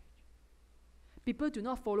us. People do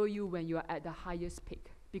not follow you when you are at the highest peak,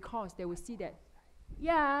 because they will see that,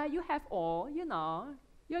 yeah, you have all, you know,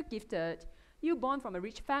 you're gifted, you're born from a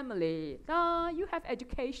rich family, you have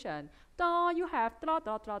education, you have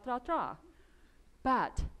tra.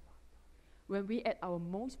 But when we at our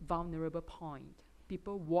most vulnerable point,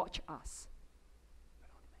 people watch us.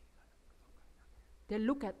 They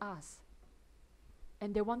look at us,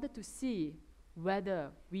 and they wanted to see whether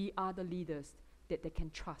we are the leaders that they can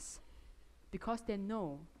trust. Because they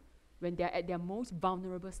know when they're at their most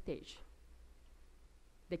vulnerable stage,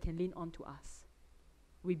 they can lean on to us.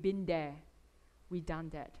 We've been there, we've done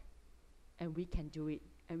that, and we can do it,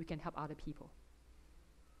 and we can help other people.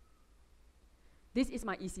 This is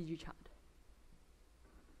my ECG chart.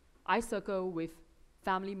 I circle with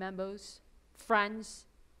family members, friends,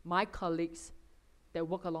 my colleagues that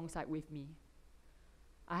work alongside with me.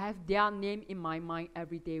 I have their name in my mind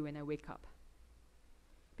every day when I wake up.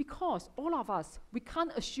 Because all of us, we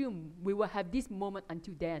can't assume we will have this moment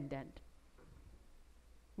until there and then.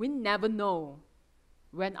 We never know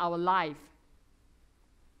when our life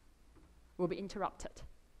will be interrupted.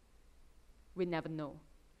 We never know.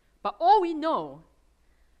 But all we know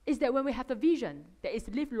is that when we have a vision that is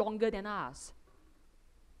lived longer than us,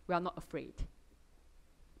 we are not afraid.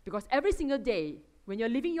 Because every single day, when you're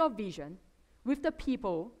living your vision with the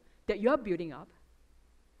people that you're building up,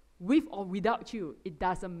 with or without you, it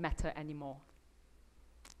doesn't matter anymore.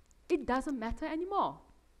 It doesn't matter anymore.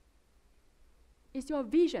 It's your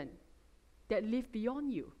vision that lives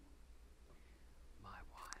beyond you. My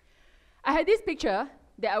wife. I had this picture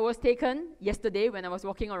that I was taken yesterday when I was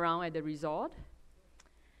walking around at the resort.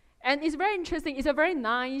 And it's very interesting. It's a very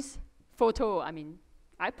nice photo. I mean,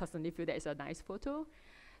 I personally feel that it's a nice photo.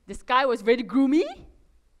 The sky was very gloomy.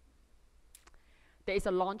 There is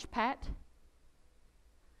a launch pad.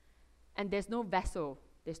 And there's no vessel.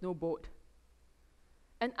 There's no boat.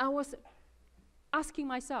 And I was asking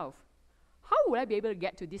myself, how would I be able to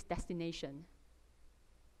get to this destination?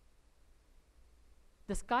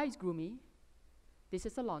 The sky is gloomy. This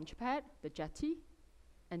is a launch pad, the jetty,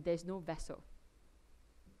 and there's no vessel.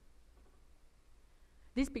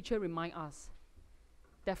 This picture reminds us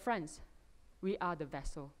that, friends, we are the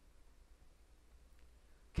vessel.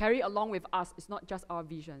 Carry along with us is not just our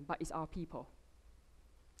vision, but it's our people.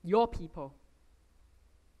 Your people.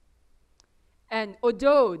 And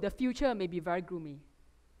although the future may be very gloomy,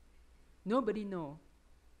 nobody knows,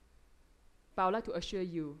 but I would like to assure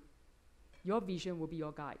you, your vision will be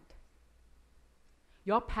your guide.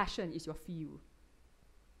 Your passion is your fuel.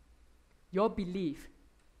 Your belief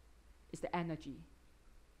is the energy.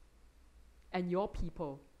 And your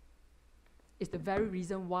people is the very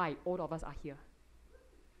reason why all of us are here.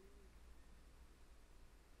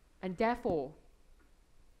 And therefore,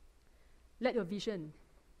 let your vision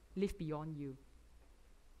live beyond you.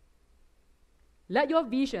 Let your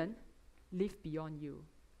vision live beyond you.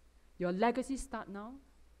 Your legacy starts now.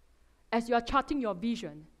 As you are charting your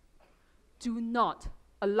vision, do not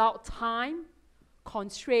allow time,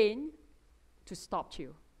 constraint to stop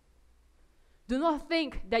you. Do not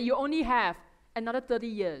think that you only have another 30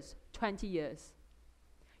 years, 20 years.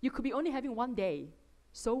 You could be only having one day.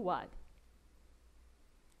 So what?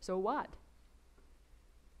 So what?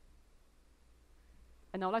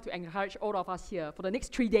 And I would like to encourage all of us here for the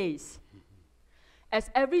next 3 days. As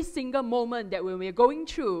every single moment that when we're going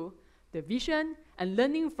through the vision and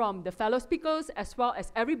learning from the fellow speakers as well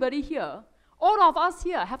as everybody here, all of us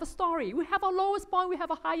here have a story. We have a lowest point, we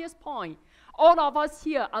have a highest point. All of us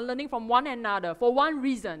here are learning from one another for one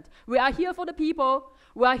reason. We are here for the people,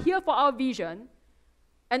 we are here for our vision,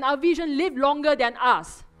 and our vision lives longer than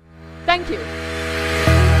us. Thank you.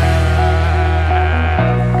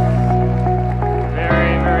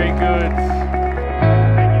 Very, very good.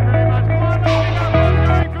 Thank you very much. Come on,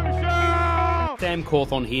 back from show. Sam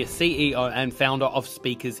Cawthon here, CEO and founder of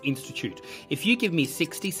Speakers Institute. If you give me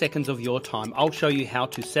 60 seconds of your time, I'll show you how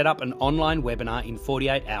to set up an online webinar in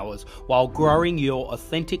 48 hours while growing your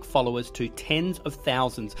authentic followers to tens of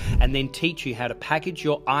thousands, and then teach you how to package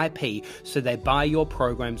your IP so they buy your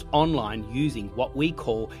programs online using what we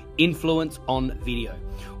call influence on video.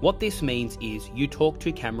 What this means is you talk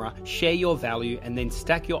to camera, share your value, and then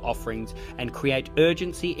stack your offerings and create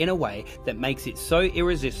urgency in a way that makes it so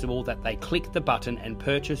irresistible that they click the button and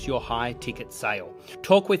purchase your high ticket sale.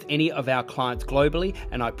 Talk with any of our clients globally,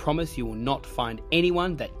 and I promise you will not find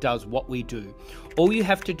anyone that does what we do. All you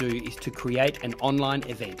have to do is to create an online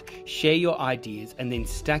event, share your ideas, and then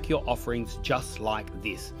stack your offerings just like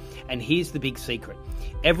this. And here's the big secret.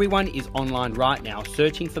 Everyone is online right now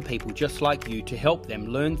searching for people just like you to help them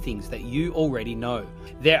learn things that you already know.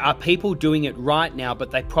 There are people doing it right now,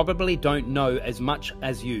 but they probably don't know as much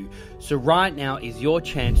as you. So right now is your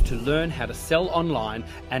chance to learn how to sell online,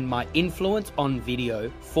 and my influence on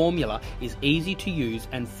video formula is easy to use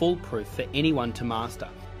and foolproof for anyone to master.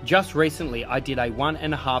 Just recently, I did a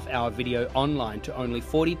 1.5 hour video online to only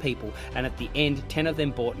 40 people, and at the end, 10 of them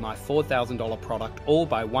bought my $4,000 product, all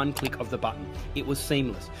by one click of the button. It was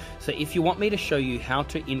seamless. So if you want me to show you how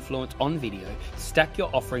to influence on video, stack your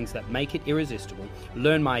offerings that make it irresistible,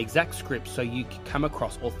 learn my exact script so you can come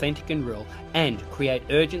across authentic and real, and create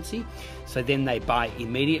urgency so then they buy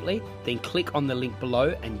immediately, then click on the link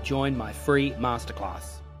below and join my free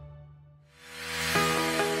masterclass.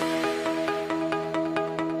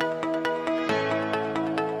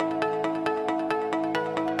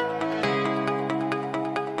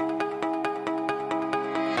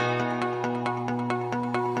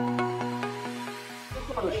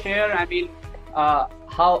 Share, I mean,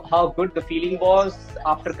 how good the feeling was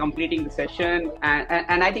after completing the session,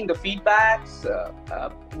 and I think the feedbacks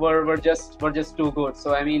were just too good.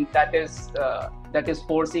 So I mean, that is that is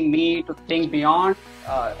forcing me to think beyond.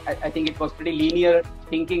 I think it was pretty linear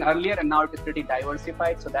thinking earlier, and now it is pretty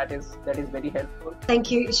diversified. So that is very helpful.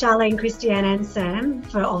 Thank you, Charlene, Christiane and Sam,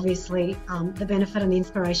 for obviously the benefit and the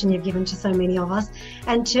inspiration you've given to so many of us,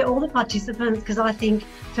 and to all the participants, because I think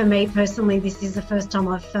for me personally, this is the first time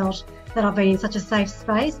I've felt that I've been in such a safe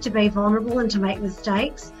space to be vulnerable and to make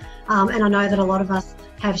mistakes. And I know that a lot of us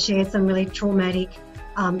have shared some really traumatic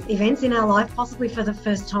events in our life, possibly for the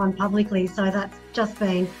first time publicly. So that's just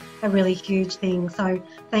been a really huge thing. So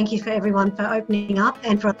thank you for everyone for opening up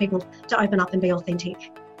and for people to open up and be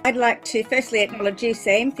authentic. I'd like to firstly acknowledge you,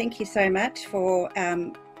 Sam. Thank you so much for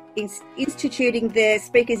instituting the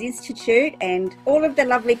Speakers Institute and all of the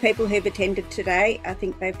lovely people who've attended today. I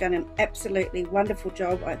think they've done an absolutely wonderful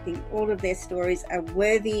job. I think all of their stories are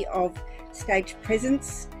worthy of stage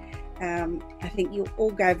presence. I think you'll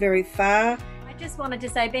all go very far. I just wanted to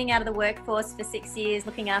say, being out of the workforce for 6 years,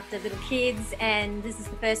 looking after little kids, and this is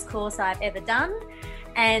the first course I've ever done,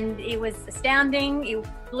 and it was astounding. It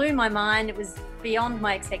blew my mind. It was beyond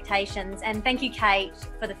my expectations. And thank you, Kate,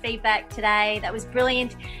 for the feedback today. That was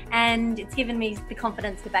brilliant, and it's given me the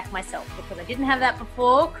confidence to back myself, because I didn't have that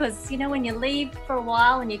before. Because, you know, when you leave for a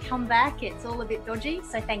while and you come back, it's all a bit dodgy.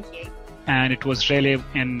 So thank you. And it was really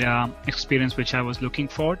an experience which I was looking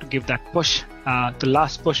for, to give that push, the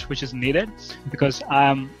last push which is needed, because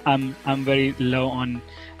I'm very low on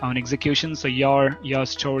execution. So your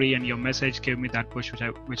story and your message gave me that push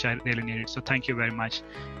which I really needed. So thank you very much,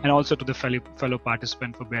 and also to the fellow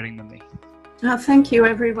participant for bearing with me. Thank you,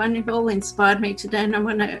 everyone. You've all inspired me today, and I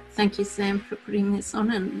want to thank you, Sam, for putting this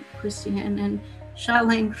on, and Christiane and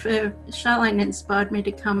Charlene inspired me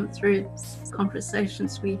to come through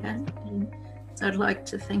conversations we had, and so I'd like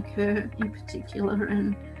to thank her in particular,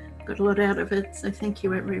 and got a lot out of it. So thank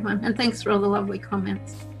you, everyone, and thanks for all the lovely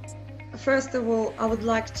comments. First of all, I would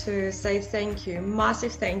like to say thank you,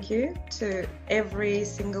 massive thank you to every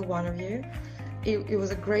single one of you. It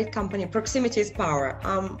was a great company. Proximity is power.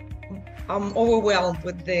 I'm overwhelmed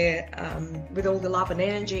with all the love and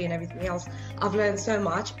energy and everything else. I've learned so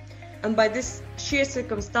much. And by this sheer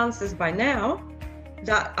circumstances, by now,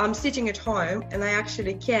 that I'm sitting at home and I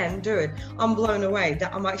actually can do it. I'm blown away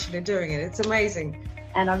that I'm actually doing it. It's amazing.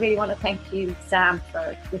 And I really want to thank you, Sam,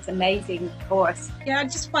 for this amazing course. Yeah, I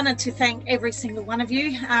just wanted to thank every single one of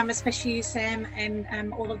you, especially you, Sam,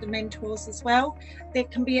 and all of the mentors as well. There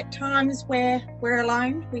can be at times where we're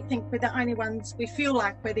alone. We think we're the only ones, we feel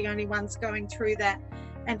like we're the only ones going through that.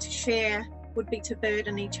 And to share would be to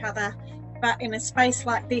burden each other. But in a space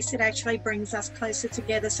like this, it actually brings us closer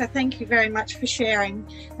together. So thank you very much for sharing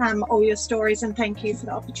all your stories, and thank you for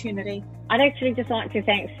the opportunity. I'd actually just like to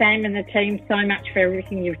thank Sam and the team so much for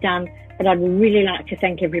everything you've done, but I'd really like to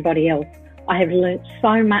thank everybody else. I have learnt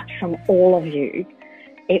so much from all of you.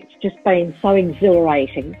 It's just been so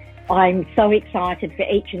exhilarating. I'm so excited for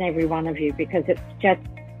each and every one of you, because it's just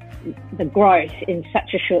the growth in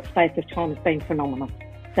such a short space of time has been phenomenal.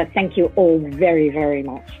 So thank you all very, very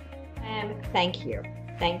much. Thank you.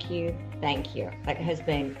 That has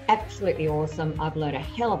been absolutely awesome. I've learned a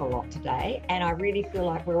hell of a lot today, and I really feel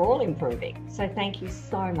like we're all improving. So thank you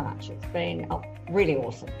so much. It's been really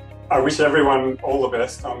awesome. I wish everyone all the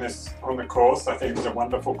best on the course. I think it's a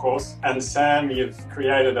wonderful course. And Sam, you've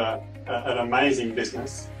created an amazing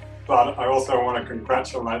business. But I also want to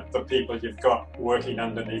congratulate the people you've got working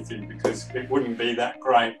underneath you, because it wouldn't be that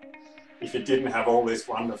great if you didn't have all this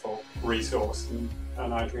wonderful resource, and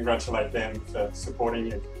I congratulate them for supporting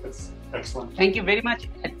you. It's excellent. Thank you very much.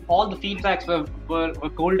 All the feedbacks were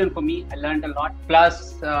golden for me. I learned a lot.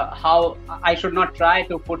 Plus, how I should not try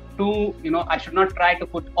to put I should not try to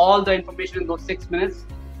put all the information in those 6 minutes.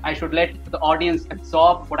 I should let the audience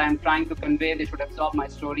absorb what I'm trying to convey. They should absorb my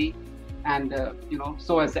story, and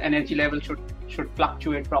so as the energy level should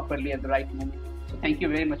fluctuate properly at the right moment. So thank you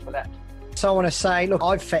very much for that. So I want to say, look,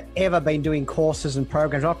 I've forever been doing courses and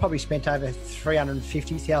programs. I've probably spent over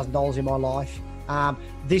 $350,000 in my life.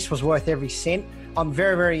 This was worth every cent. I'm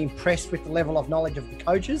very, very impressed with the level of knowledge of the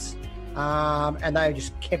coaches. And they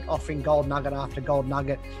just kept offering gold nugget after gold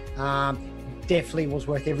nugget. Definitely was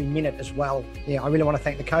worth every minute as well. Yeah, I really want to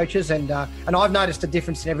thank the coaches, and I've noticed a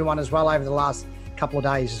difference in everyone as well over the last couple of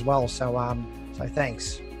days as well. So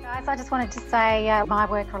thanks. Guys, I just wanted to say my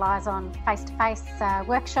work relies on face-to-face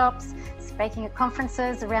workshops, speaking at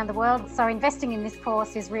conferences around the world. So investing in this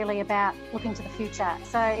course is really about looking to the future.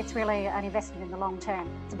 So it's really an investment in the long term.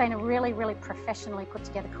 It's been a really, really professionally put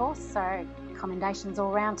together course. So commendations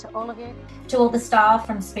all round to all of you. To all the staff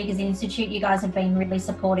from Speakers Institute, you guys have been really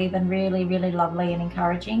supportive and really, really lovely and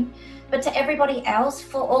encouraging. But to everybody else,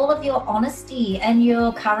 for all of your honesty and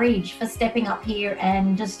your courage for stepping up here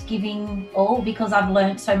and just giving all, because I've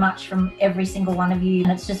learned so much from every single one of you,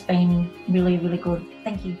 and it's just been really, really good.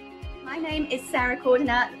 Thank you. My name is Sarah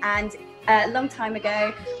Cordner, and a long time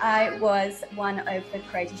ago, I was one of the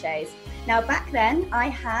proteges. Now, back then, I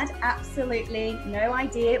had absolutely no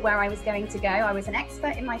idea where I was going to go. I was an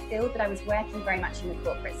expert in my field, but I was working very much in the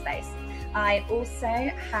corporate space. I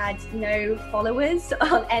also had no followers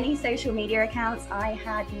on any social media accounts. I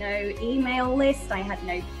had no email list. I had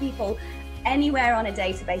no people anywhere on a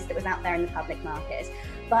database that was out there in the public market.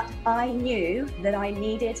 But I knew that I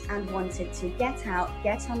needed and wanted to get out,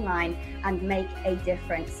 get online, and make a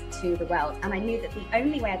difference to the world. And I knew that the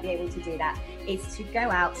only way I'd be able to do that is to go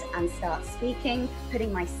out and start speaking,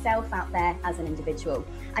 putting myself out there as an individual.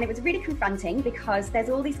 And it was really confronting because there's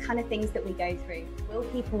all these kind of things that we go through. Will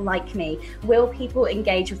people like me? Will people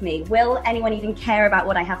engage with me? Will anyone even care about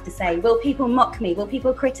what I have to say? Will people mock me? Will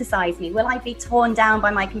people criticize me? Will I be torn down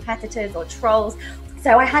by my competitors or trolls?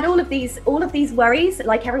 So I had all of these worries,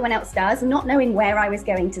 like everyone else does, not knowing where I was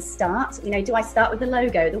going to start. You know, do I start with the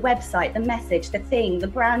logo, the website, the message, the thing, the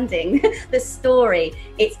branding, the story?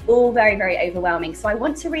 It's all very, very overwhelming. So I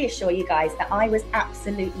want to reassure you guys that I was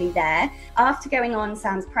absolutely there. After going on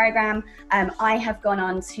Sam's program, I have gone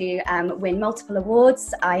on to win multiple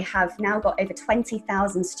awards. I have now got over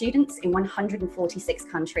 20,000 students in 146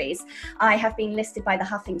 countries. I have been listed by the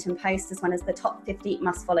Huffington Post as one of the top 50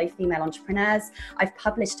 must-follow female entrepreneurs. I've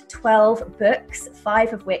published 12 books,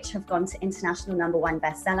 5 of which have gone to international #1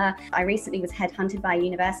 bestseller. I recently was headhunted by a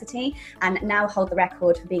university and now hold the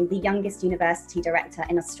record for being the youngest university director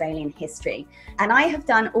in Australian history. And I have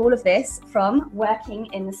done all of this from working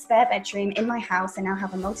in the spare bedroom in my house. I now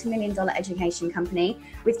have a multi-million-dollar education company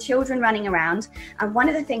with children running around. And one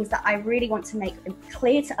of the things that I really want to make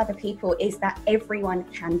clear to other people is that everyone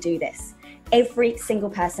can do this. Every single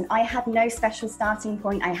person. I had no special starting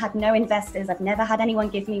point. I had no investors. I've never had anyone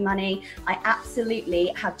give me money. I absolutely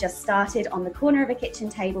have just started on the corner of a kitchen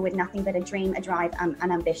table with nothing but a dream, a drive, and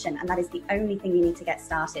an ambition. And that is the only thing you need to get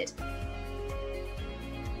started.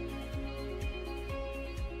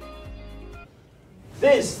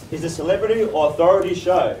 This is the Celebrity Authority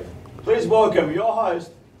Show. Please welcome your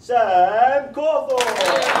host, Sam Cawthorne.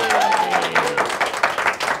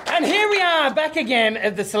 And here we are back again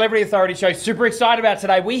at the Celebrity Authority Show. Super excited about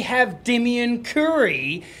today. We have Demian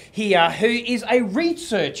Coorey here, who is a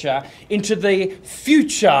researcher into the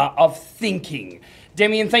future of thinking.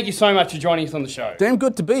 Demian, thank you so much for joining us on the show. Damn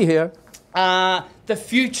good to be here. The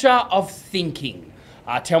future of thinking.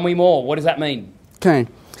 Tell me more. What does that mean? Okay.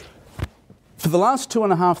 For the last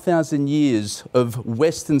 2,500 years of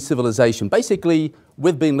Western civilization, basically,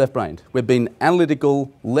 we've been left-brained. We've been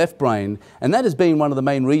analytical, left-brained, and that has been one of the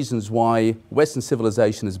main reasons why Western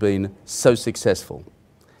civilization has been so successful.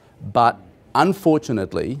 But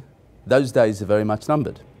unfortunately, those days are very much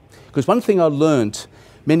numbered. Because one thing I learnt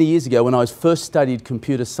many years ago when I first studied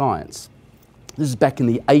computer science, this is back in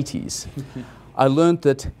the 80s, I learnt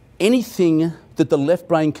that anything that the left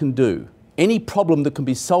brain can do, any problem that can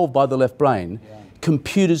be solved by the left brain,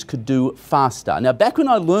 computers could do faster. Now, back when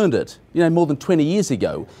I learned it, you know, more than 20 years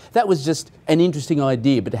ago, that was just an interesting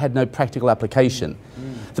idea, but it had no practical application.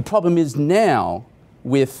 The problem is now,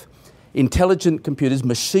 with intelligent computers,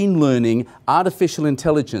 machine learning, artificial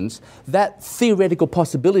intelligence, that theoretical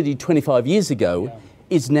possibility 25 years ago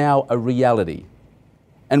is now a reality.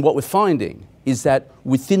 And what we're finding is that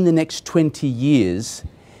within the next 20 years,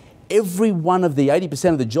 every one of the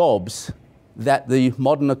 80% of the jobs that the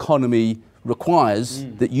modern economy requires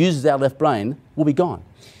that uses our left brain will be gone.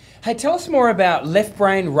 Hey, tell us more about left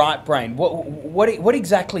brain, right brain. What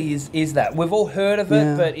exactly is that? We've all heard of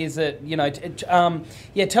it, but is it, you know,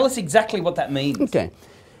 tell us exactly what that means. Okay.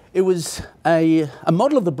 It was a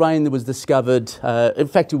model of the brain that was discovered, in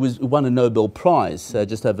fact, it won a Nobel Prize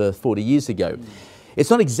just over 40 years ago. It's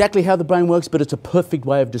not exactly how the brain works, but it's a perfect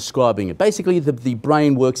way of describing it. Basically, the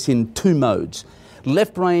brain works in 2 modes.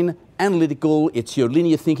 Left brain, analytical, it's your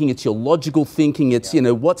linear thinking, it's your logical thinking, it's, you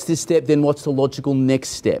know, what's this step, then what's the logical next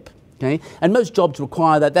step, okay? And most jobs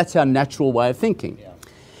require that. That's our natural way of thinking.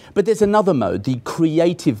 But there's another mode, the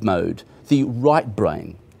creative mode, the right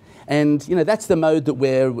brain. And, you know, that's the mode that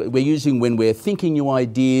we're using when we're thinking new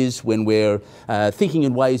ideas, when we're thinking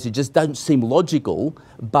in ways that just don't seem logical,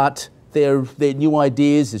 but they're new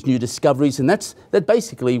ideas, there's new discoveries, and that's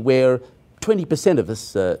basically where 20% of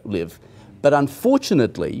us live. But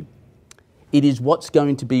unfortunately, it is what's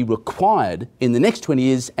going to be required in the next 20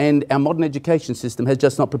 years, and our modern education system has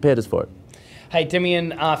just not prepared us for it. Hey,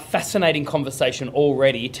 Demian, fascinating conversation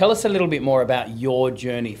already. Tell us a little bit more about your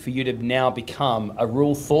journey for you to now become a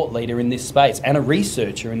real thought leader in this space and a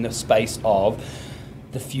researcher in the space of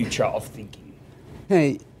the future of thinking.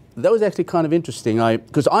 Hey, that was actually kind of interesting,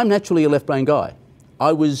 because I'm naturally a left-brain guy.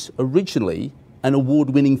 I was originally an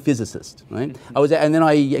award-winning physicist, right? And then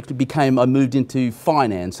I actually I moved into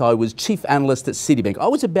finance. I was chief analyst at Citibank. I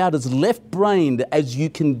was about as left-brained as you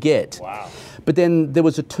can get. Wow. But then there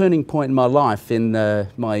was a turning point in my life in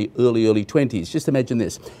my early 20s. Just imagine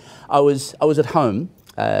this. I was at home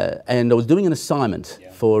and I was doing an assignment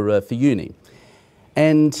for uni.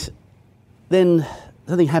 And then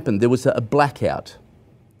something happened. There was a blackout.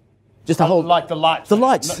 Just a whole... Like the lights. The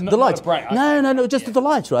lights. No, the lights. No, just the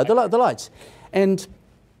lights, right? The lights. And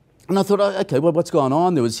I thought, okay, well, what's going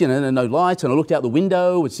on? There was, no lights. And I looked out the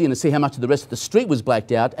window to see how much of the rest of the street was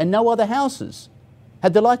blacked out. And no other houses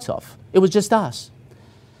had the lights off. It was just us.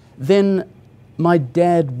 Then my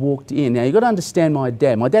dad walked in. Now, you've got to understand my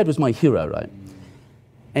dad. My dad was my hero, right?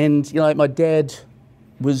 And, my dad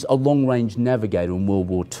was a long-range navigator in World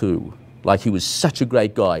War II. Like, he was such a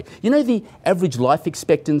great guy. You know the average life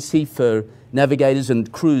expectancy for navigators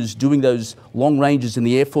and crews doing those long ranges in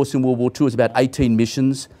the Air Force in World War II was about 18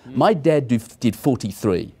 missions? My dad did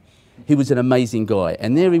 43. He was an amazing guy.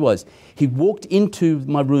 And there he was. He walked into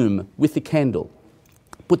my room with the candle,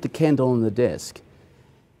 put the candle on the desk,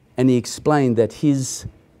 and he explained that his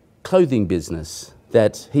clothing business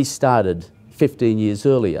that he started 15 years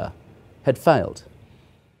earlier had failed,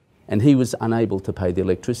 and he was unable to pay the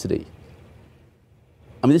electricity.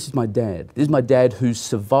 I mean, this is my dad. This is my dad who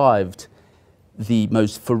survived the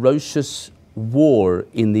most ferocious war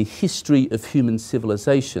in the history of human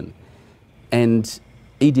civilization, and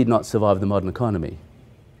he did not survive the modern economy.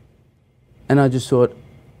 And I just thought,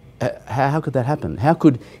 how could that happen? How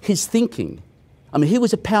could his thinking, I mean, he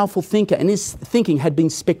was a powerful thinker, and his thinking had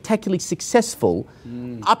been spectacularly successful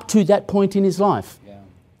up to that point in his life. Yeah.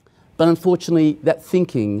 But unfortunately, that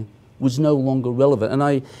thinking was no longer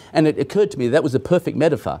relevant. And it occurred to me that was a perfect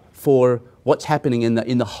metaphor for what's happening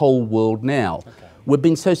in the whole world now. Okay. We've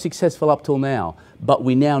been so successful up till now, but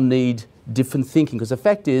we now need different thinking. Because the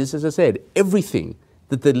fact is, as I said, everything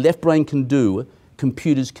that the left brain can do,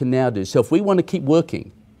 computers can now do. So if we want to keep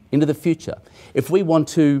working into the future, if we want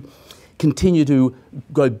to continue to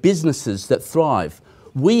grow businesses that thrive,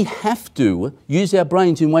 we have to use our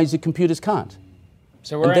brains in ways that computers can't.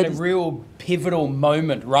 So we're at a real pivotal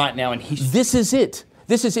moment right now in history. This is it.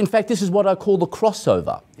 In fact, this is what I call the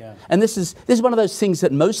crossover. Yeah. And this is one of those things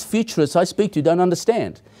that most futurists I speak to don't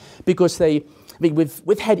understand, because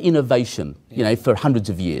we've had innovation, for hundreds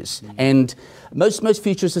of years, and most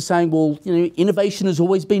futurists are saying, well, innovation has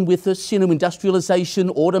always been with us, industrialization,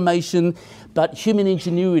 automation, but human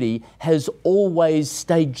ingenuity has always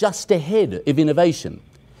stayed just ahead of innovation.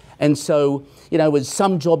 And so, as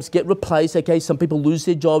some jobs get replaced, okay, some people lose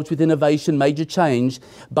their jobs with innovation, major change,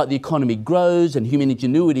 but the economy grows and human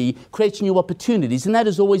ingenuity creates new opportunities, and that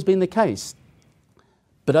has always been the case.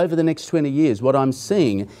 But over the next 20 years, what I'm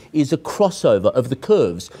seeing is a crossover of the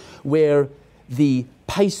curves where the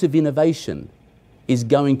pace of innovation is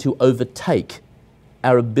going to overtake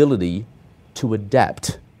our ability to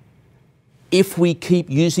adapt. If we keep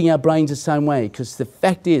using our brains the same way, because the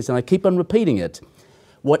fact is, and I keep on repeating it,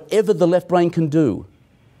 whatever the left brain can do,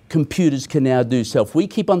 computers can now do. So if we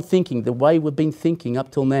keep on thinking the way we've been thinking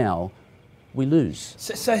up till now, we lose.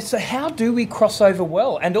 So how do we cross over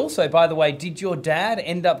well? And also, by the way, did your dad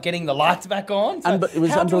end up getting the lights back on? So it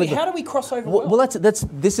was unbelievable. How do we cross over well? Well,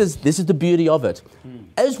 this is the beauty of it.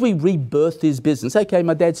 As we rebirthed his business, okay,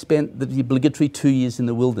 my dad spent the obligatory 2 years in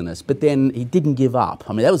the wilderness, but then he didn't give up.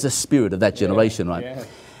 I mean, that was the spirit of that generation, right? Yeah.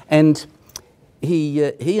 And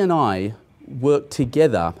he and I worked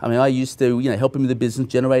together. I mean, I used to help him with the business,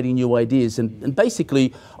 generating new ideas, and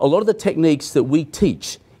basically a lot of the techniques that we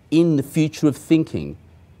teach in the future of thinking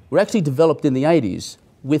were actually developed in the 80s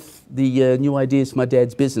with the new ideas for my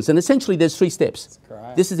dad's business. And essentially there's 3 steps.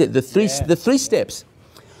 This is it, the three steps.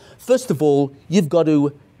 First of all, you've got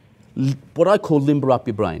to, what I call, limber up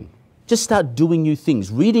your brain. Just start doing new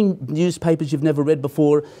things, reading newspapers you've never read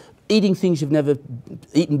before, eating things you've never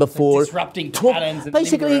eaten before. Disrupting patterns.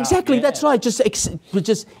 Basically, exactly, that's right. Just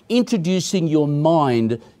introducing your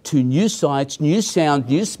mind to new sights, new sounds,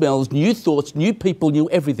 new smells, new thoughts, new people, new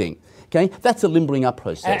everything. Okay, that's a limbering up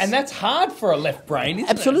process. And that's hard for a left brain, isn't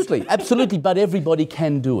it? Absolutely, but everybody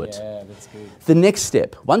can do it. Yeah, that's good. The next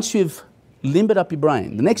step, once you've limbered up your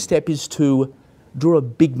brain, the next step is to draw a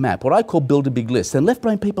big map, what I call build a big list. And left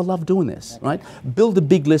brain people love doing this, right? Build a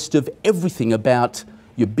big list of everything about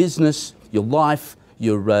your business, your life,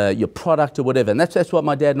 your product or whatever. And that's what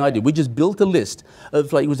my dad and I did. We just built a list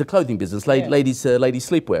of, like, it was a clothing business, ladies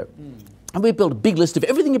sleepwear. And we built a big list of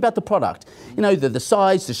everything about the product. You know, the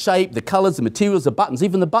size, the shape, the colours, the materials, the buttons,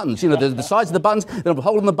 even the buttons. You know, the size of the buttons, the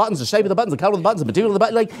hole in the buttons, the shape of the buttons, the colour of the buttons, the material of the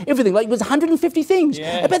button, like everything. Like, it was 150 things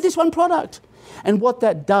about this one product. And what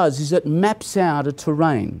that does is it maps out a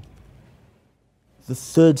terrain. The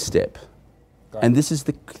third step, and this is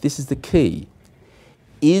the key,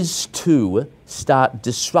 is to start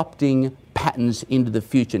disrupting patterns into the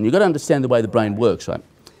future. And you've got to understand the way the brain works, right?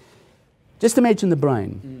 Just imagine the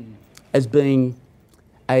brain as being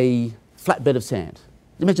a flatbed of sand.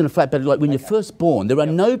 Imagine a flatbed, like when you're first born, there are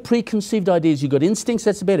no preconceived ideas. You've got instincts,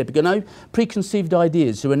 that's about it, but you've got no preconceived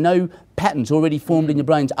ideas. There are no patterns already formed in your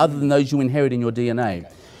brains other than those you inherit in your DNA.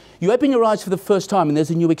 You open your eyes for the first time and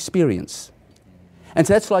there's a new experience. And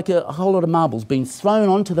so that's like a whole lot of marbles being thrown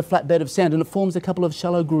onto the flatbed of sand, and it forms a couple of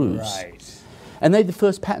shallow grooves. Right. And they're the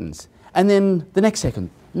first patterns. And then the next second,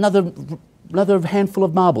 another handful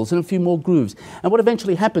of marbles and a few more grooves. And what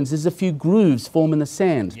eventually happens is a few grooves form in the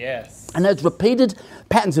sand. Yes. And those repeated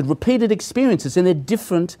patterns and repeated experiences, and they're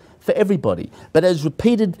different for everybody. But as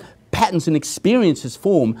repeated patterns and experiences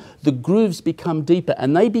form, the grooves become deeper,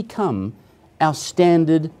 and they become our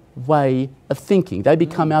standard way of thinking. They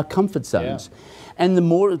become our comfort zones. Yeah. And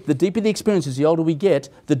the deeper the experiences, the older we get,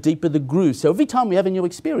 the deeper the grooves. So every time we have a new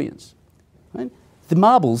experience, right, the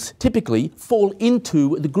marbles typically fall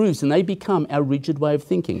into the grooves and they become our rigid way of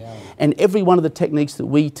thinking. Yeah. And every one of the techniques that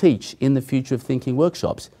we teach in the Future of Thinking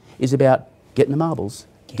workshops is about getting the marbles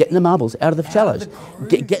out of the shallows,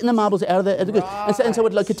 getting the marbles out of the grooves. Right. And so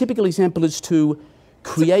like a typical example is to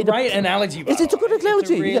create a great analogy. It's a good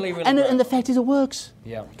analogy. Really and the fact is it works.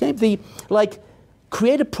 Yeah. Okay?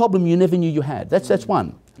 Create a problem you never knew you had. That's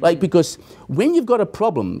one. Like, because when you've got a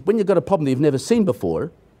problem that you've never seen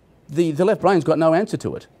before, the left brain's got no answer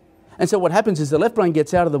to it. And so what happens is the left brain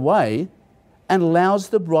gets out of the way and allows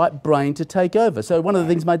the right brain to take over. So one of the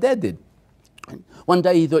things my dad did, one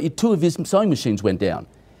day he thought 2 of his sewing machines went down.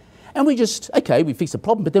 And we fixed the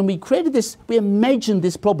problem, but then we imagined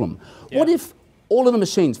this problem. Yeah. What if all of the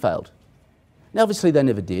machines failed? Now, obviously, they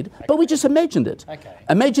never did, but we just imagined it. Okay.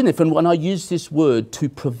 Imagine if, and when I use this word to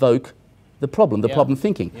provoke the problem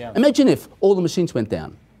thinking. Yeah. Imagine if all the machines went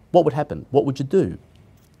down. What would happen? What would you do?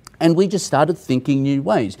 And we just started thinking new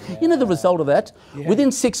ways. Yeah. You know the result of that? Yeah. Within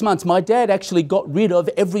 6 months, my dad actually got rid of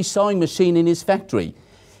every sewing machine in his factory.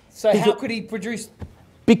 So how could he produce?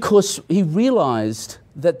 Because he realised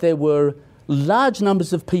that there were large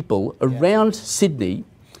numbers of people around Sydney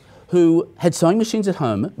who had sewing machines at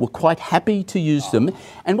home, were quite happy to use them.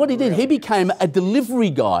 And what he did, he became a delivery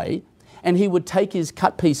guy, and he would take his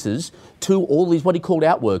cut pieces to all these, what he called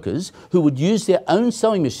outworkers, who would use their own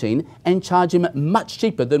sewing machine and charge him much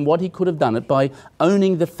cheaper than what he could have done it by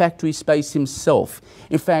owning the factory space himself.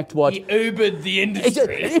 In fact, he Ubered the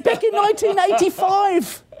industry. Back in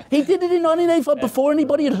 1985. He did it in 1985 before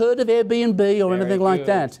anybody had heard of Airbnb or anything like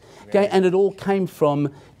that. Okay, and it all came from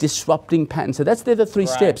disrupting patterns. So they're the 3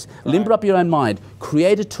 steps. Limber up your own mind,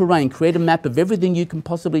 create a terrain, create a map of everything you can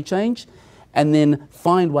possibly change, and then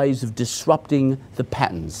find ways of disrupting the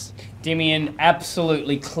patterns. Demian,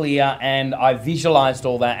 absolutely clear, and I visualised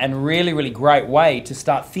all that, and really, really great way to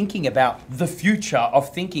start thinking about the future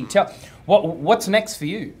of thinking. What's next for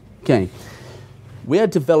you? Okay. We are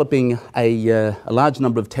developing a large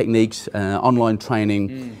number of techniques, online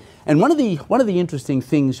training, and one of the interesting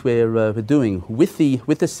things we're doing with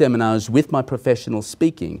the seminars, with my professional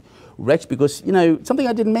speaking, because something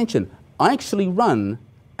I didn't mention, I actually run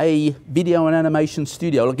a video and animation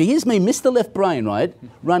studio. Like, here's me, Mr. Left Brain, right,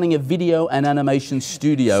 running a video and animation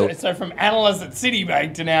studio. So from analyst at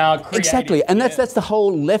Citibank to now creative. Exactly, and that's the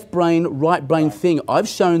whole left brain, right brain thing. I've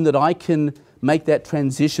shown that I can make that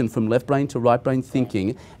transition from left brain to right brain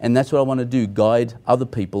thinking, and that's what I want to do, guide other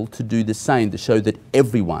people to do the same, to show that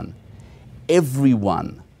everyone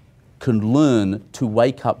can learn to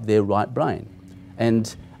wake up their right brain.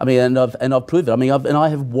 And I mean, and I've proved it. I mean, I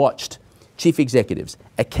have watched chief executives,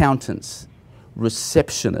 accountants,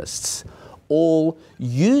 receptionists, all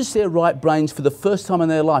use their right brains for the first time in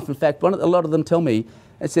their life. In fact, a lot of them tell me,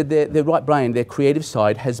 they said their right brain, their creative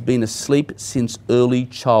side, has been asleep since early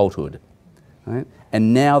childhood. Right?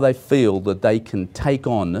 And now they feel that they can take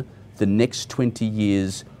on the next 20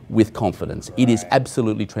 years with confidence. Right. It is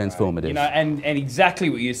absolutely transformative. Right. And exactly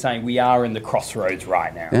what you're saying, we are in the crossroads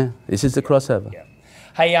right now. Yeah, this is the crossover. Yeah.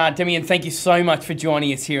 Hey, Demian, thank you so much for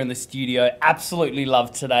joining us here in the studio. Absolutely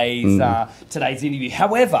loved today's interview.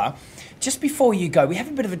 However, just before you go, we have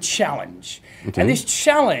a bit of a challenge. Okay. And this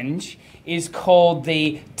challenge is called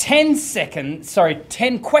the 10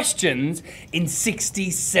 questions in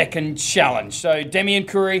 60-second challenge. So, Demian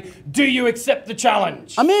Coorey, do you accept the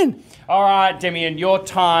challenge? I'm in. All right, Demian, your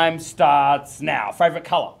time starts now. Favourite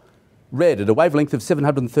colour? Red at a wavelength of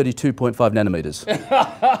 732.5 nanometers.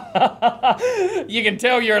 You can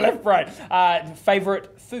tell you're a left brain.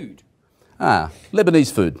 Favourite food?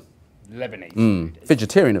 Lebanese food. Lebanese food.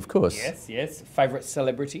 Vegetarian, of course. Yes, yes. Favourite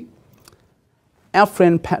celebrity? Our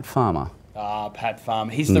friend Pat Farmer. Pat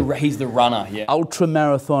Farmer. He's the runner, yeah. Ultra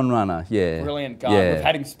marathon runner, yeah. Brilliant guy. Yeah. We've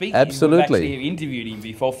had him speak. Absolutely. We've actually interviewed him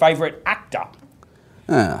before. Favourite actor?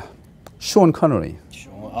 Sean Connery.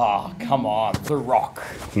 Oh, come on. The Rock.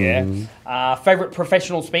 Yeah. Favourite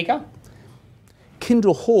professional speaker?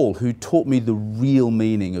 Kendra Hall, who taught me the real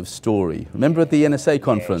meaning of story. Remember at the NSA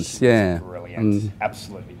conference? Yeah. Brilliant.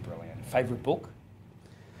 Absolutely brilliant. Favourite book?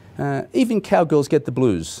 Even Cowgirls Get the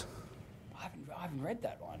Blues. I haven't read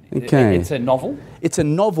that one. Okay. It's a novel? It's a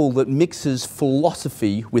novel that mixes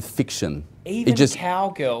philosophy with fiction.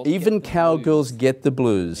 Even Cowgirls Get the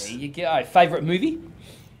Blues. There you go. Favourite movie?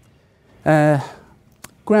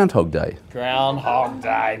 Groundhog Day. Groundhog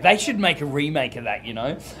Day. They should make a remake of that, you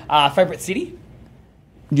know. Favourite city?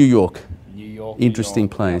 New York. New York. Interesting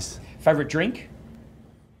place. Favourite drink?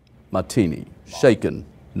 Martini. Shaken,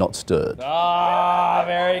 not stirred.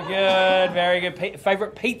 Very good. Very good.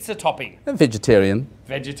 Favourite pizza topping? Vegetarian.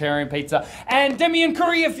 Vegetarian pizza. And Demian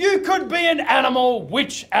Coorey, if you could be an animal,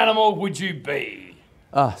 which animal would you be?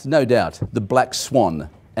 No doubt. The black swan.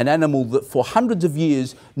 An animal that for hundreds of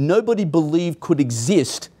years nobody believed could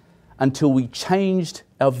exist until we changed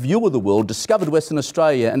our view of the world, discovered Western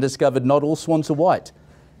Australia and discovered not all swans are white.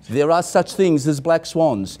 There are such things as black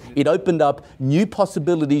swans. It opened up new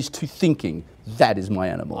possibilities to thinking. That is my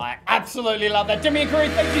animal. I absolutely love that. Demian Coorey,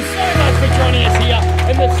 thank you so much for joining us here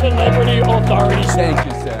in the Celebrity Authority. Thank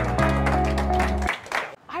you, Sam.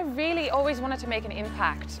 I really always wanted to make an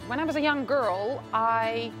impact. When I was a young girl,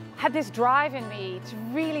 I had this drive in me to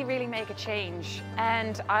really, really make a change.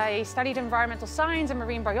 And I studied environmental science and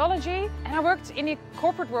marine biology, and I worked in the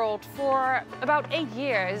corporate world for about 8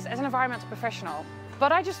 years as an environmental professional.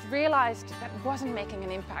 But I just realized that wasn't making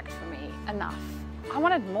an impact for me enough. I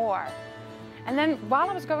wanted more. And then while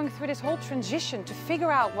I was going through this whole transition to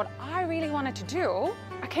figure out what I really wanted to do,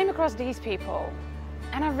 I came across these people.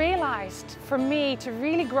 And I realized for me to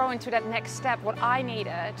really grow into that next step, what I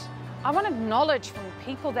needed, I wanted knowledge from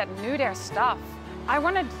people that knew their stuff. I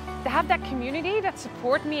wanted to have that community that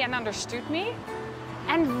supported me and understood me,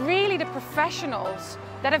 and really the professionals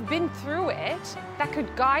that have been through it that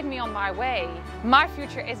could guide me on my way. My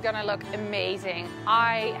future is gonna look amazing.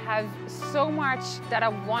 I have so much that I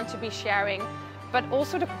want to be sharing, but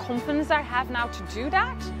also the confidence I have now to do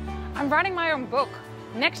that. I'm writing my own book.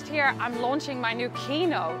 Next year, I'm launching my new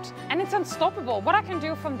keynote, and it's unstoppable. What I can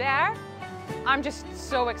do from there, I'm just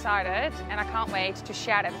so excited, and I can't wait to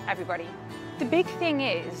share that with everybody. The big thing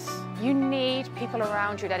is, you need people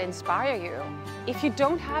around you that inspire you. If you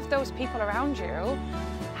don't have those people around you,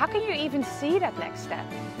 how can you even see that next step?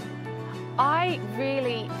 I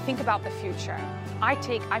really think about the future. I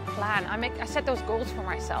plan, I set those goals for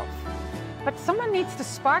myself. But someone needs to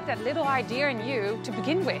spark that little idea in you to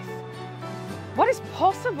begin with. What is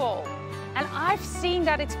possible? And I've seen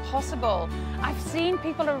that it's possible. I've seen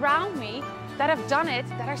people around me that have done it,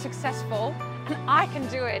 that are successful, and I can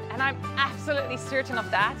do it. And I'm absolutely certain of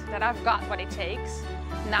that I've got what it takes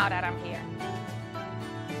now that I'm here.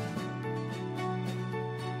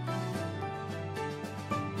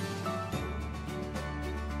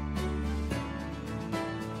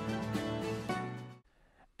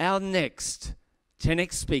 Our next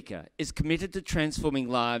TENx speaker is committed to transforming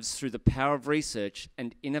lives through the power of research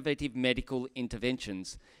and innovative medical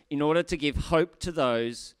interventions in order to give hope to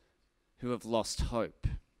those who have lost hope.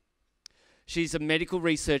 She's a medical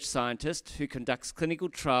research scientist who conducts clinical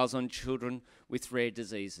trials on children with rare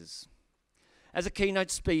diseases. As a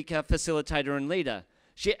keynote speaker, facilitator and leader,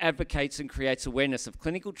 she advocates and creates awareness of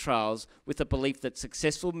clinical trials with the belief that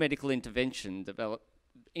successful medical intervention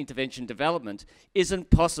development isn't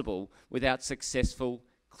possible without successful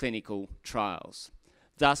clinical trials.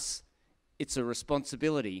 Thus, it's a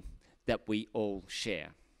responsibility that we all share.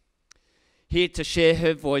 Here to share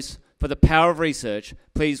her voice for the power of research,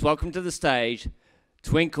 please welcome to the stage,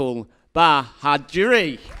 Twinkle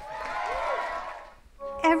Bahaduri.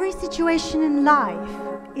 Every situation in life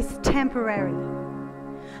is temporary.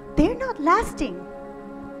 They're not lasting.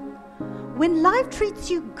 When life treats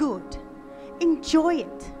you good, enjoy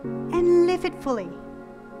it and live it fully.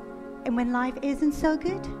 And when life isn't so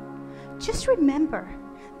good, just remember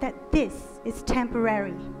that this is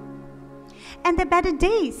temporary. and that better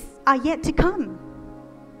days are yet to come.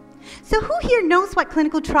 So who here knows what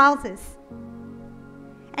clinical trials is?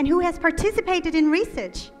 And who has participated in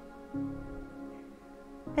research?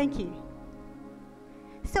 Thank you.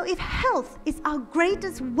 So if health is our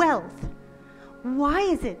greatest wealth, why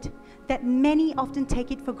is it that many often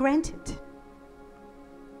take it for granted?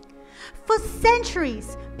 For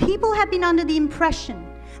centuries, people have been under the impression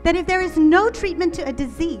that if there is no treatment to a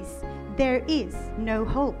disease, there is no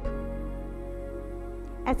hope.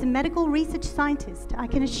 As a medical research scientist, I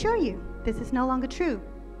can assure you this is no longer true.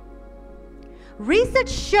 Research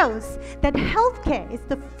shows that healthcare is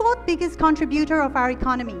the 4th biggest contributor of our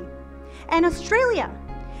economy, and Australia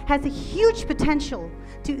has a huge potential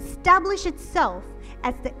to establish itself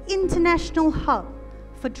as the international hub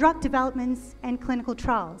for drug developments and clinical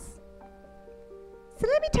trials. So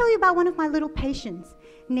let me tell you about one of my little patients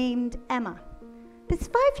named Emma. This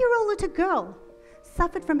 5-year-old little girl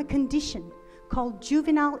suffered from a condition called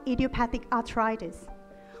juvenile idiopathic arthritis,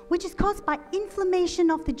 which is caused by inflammation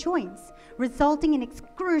of the joints, resulting in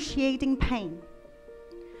excruciating pain.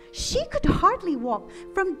 She could hardly walk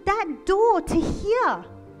from that door to here.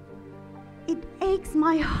 It aches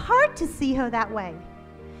my heart to see her that way.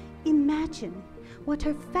 Imagine what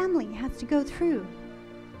her family has to go through.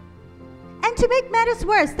 And to make matters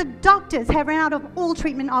worse, the doctors have run out of all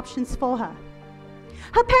treatment options for her.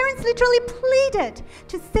 Her parents literally pleaded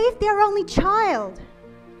to save their only child.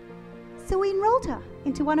 So we enrolled her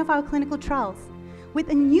into one of our clinical trials with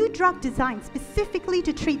a new drug designed specifically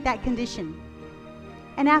to treat that condition.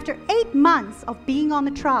 And after 8 months of being on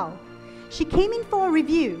the trial, she came in for a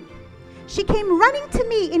review. She came running to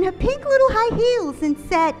me in her pink little high heels and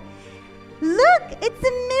said, "Look, it's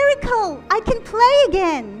a miracle! I can play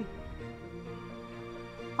again!"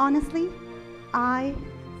 Honestly, I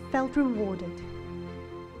felt rewarded.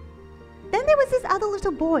 Then there was this other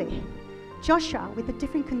little boy, Joshua, with a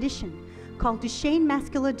different condition called Duchenne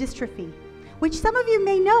muscular dystrophy, which some of you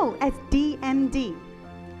may know as DMD.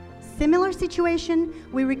 Similar situation,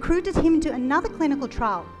 we recruited him into another clinical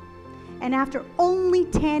trial, and after only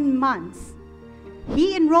 10 months,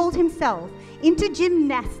 he enrolled himself into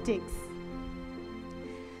gymnastics.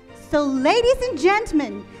 So ladies and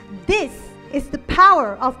gentlemen, this is the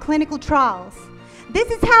power of clinical trials. This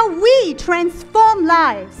is how we transform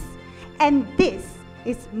lives, and this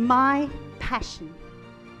is my passion.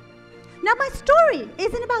 Now, my story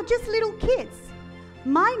isn't about just little kids.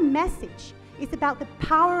 My message is about the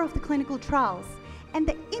power of the clinical trials and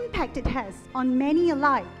the impact it has on many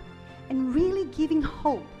alike, and really giving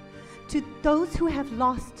hope to those who have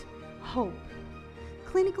lost hope.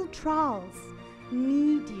 Clinical trials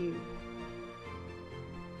need you.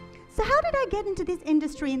 So how did I get into this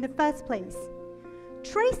industry in the first place?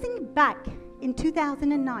 Tracing back in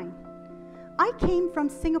 2009, I came from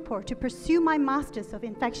Singapore to pursue my Master's of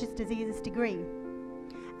Infectious Diseases degree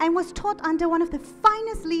and was taught under one of the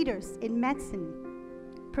finest leaders in medicine,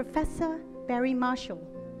 Professor Barry Marshall.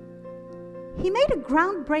 He made a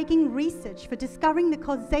groundbreaking research for discovering the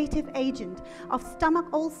causative agent of stomach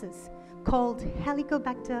ulcers called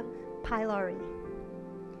Helicobacter pylori.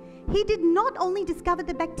 He did not only discover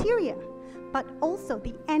the bacteria, but also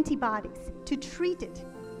the antibiotics to treat it.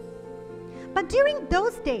 But during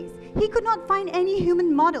those days, he could not find any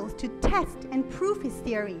human models to test and prove his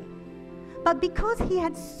theory. But because he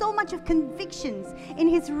had so much of convictions in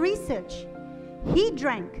his research, he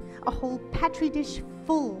drank a whole petri dish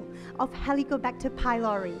full of Helicobacter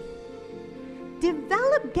pylori,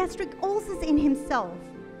 developed gastric ulcers in himself,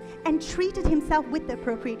 and treated himself with the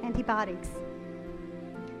appropriate antibiotics.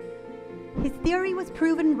 His theory was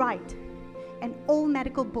proven right, and all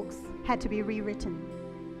medical books had to be rewritten.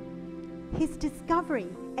 His discovery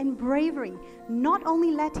and bravery not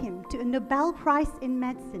only led him to a Nobel Prize in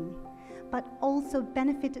medicine, but also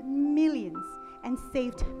benefited millions and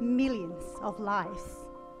saved millions of lives.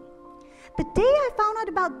 The day I found out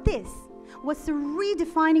about this was a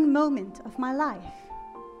redefining moment of my life,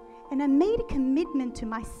 and I made a commitment to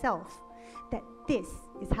myself that this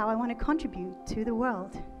is how I want to contribute to the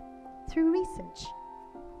world, through research.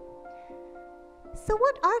 So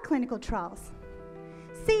what are clinical trials?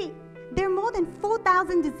 See, there are more than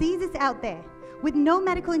 4,000 diseases out there with no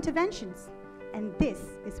medical interventions, and this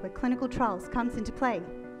is where clinical trials comes into play,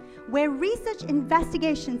 where research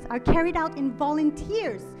investigations are carried out in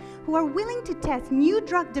volunteers who are willing to test new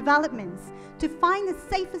drug developments to find the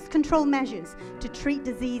safest control measures to treat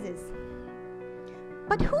diseases.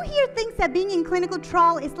 But who here thinks that being in clinical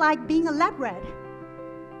trial is like being a lab rat?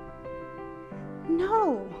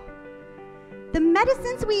 No. The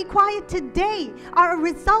medicines we acquire today are a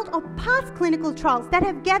result of past clinical trials that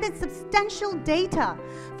have gathered substantial data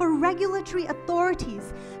for regulatory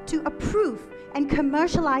authorities to approve and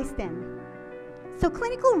commercialize them. So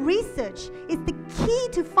clinical research is the key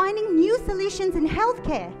to finding new solutions in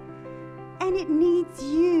healthcare, and it needs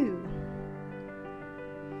you.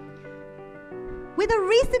 With a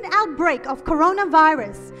recent outbreak of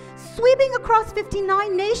coronavirus sweeping across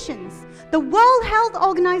 59 nations, the World Health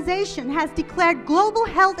Organization has declared global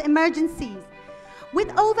health emergencies.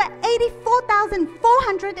 With over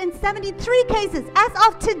 84,473 cases as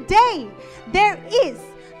of today, there is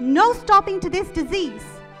no stopping to this disease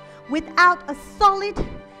without a solid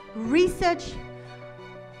research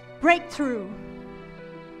breakthrough.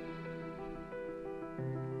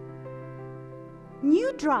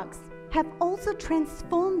 New drugs have also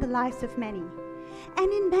transformed the lives of many.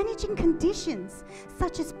 And in managing conditions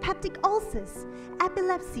such as peptic ulcers,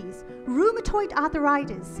 epilepsies, rheumatoid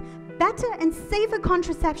arthritis, better and safer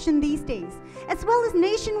contraception these days, as well as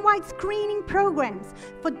nationwide screening programs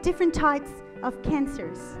for different types of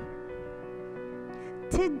cancers.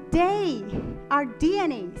 Today, our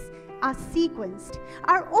DNAs are sequenced,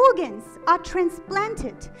 our organs are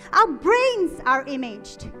transplanted, our brains are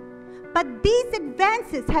imaged. But these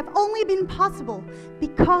advances have only been possible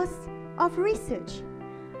because of research,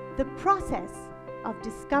 the process of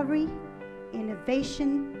discovery,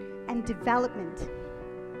 innovation, and development.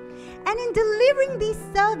 And in delivering these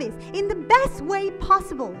services in the best way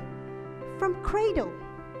possible, from cradle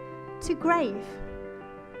to grave.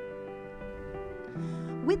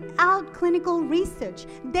 Without clinical research,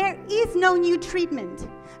 there is no new treatment.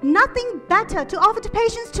 Nothing better to offer to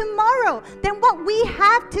patients tomorrow than what we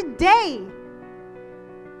have today.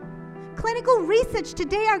 Clinical research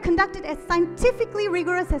today are conducted as scientifically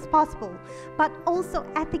rigorous as possible, but also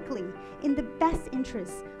ethically in the best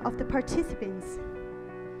interests of the participants.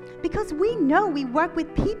 Because we know we work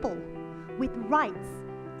with people with rights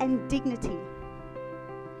and dignity.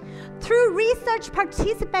 Through research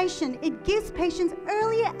participation, it gives patients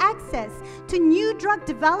earlier access to new drug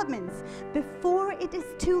developments before it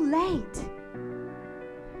is too late.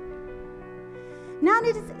 Now,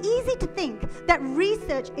 it is easy to think that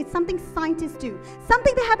research is something scientists do,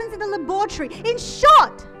 something that happens in the laboratory. In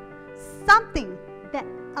short, something that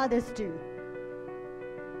others do.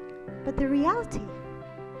 But the reality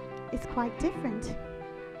is quite different.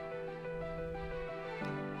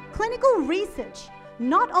 Clinical research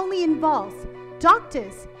not only involves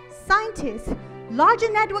doctors, scientists, larger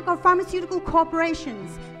network of pharmaceutical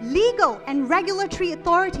corporations, legal and regulatory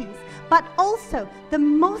authorities, but also the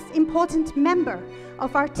most important member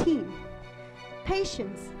of our team,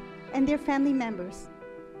 patients and their family members.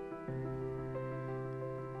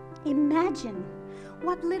 Imagine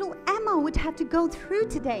what little Emma would have to go through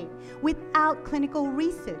today without clinical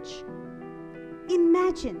research.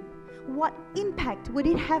 Imagine what impact would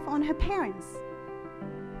it have on her parents.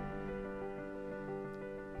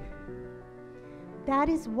 That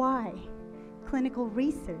is why clinical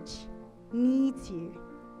research needs you.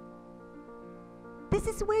 This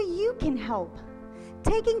is where you can help.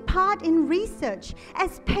 Taking part in research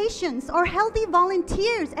as patients or healthy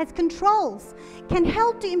volunteers as controls can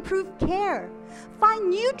help to improve care, find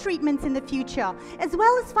new treatments in the future, as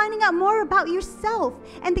well as finding out more about yourself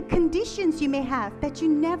and the conditions you may have that you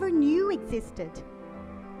never knew existed.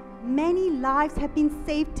 Many lives have been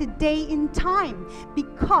saved today in time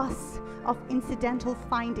because of incidental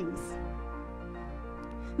findings.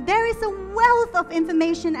 There is a wealth of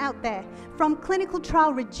information out there, from clinical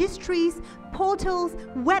trial registries, portals,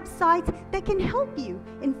 websites that can help you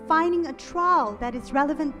in finding a trial that is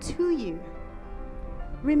relevant to you.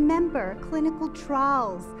 Remember, clinical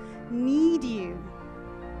trials need you.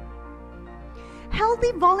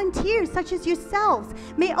 Healthy volunteers such as yourselves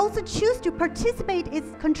may also choose to participate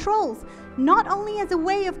in controls, not only as a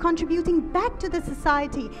way of contributing back to the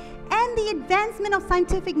society and the advancement of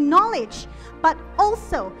scientific knowledge, but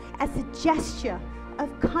also as a gesture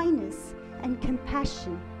of kindness and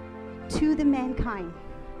compassion to the mankind.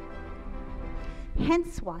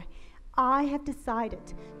 Hence why I have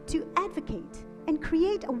decided to advocate and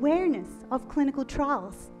create awareness of clinical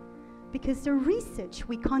trials, because the research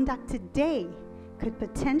we conduct today could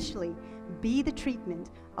potentially be the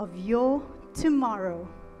treatment of your tomorrow.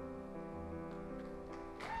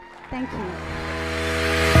 Thank you.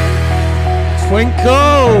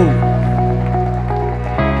 Twinkle!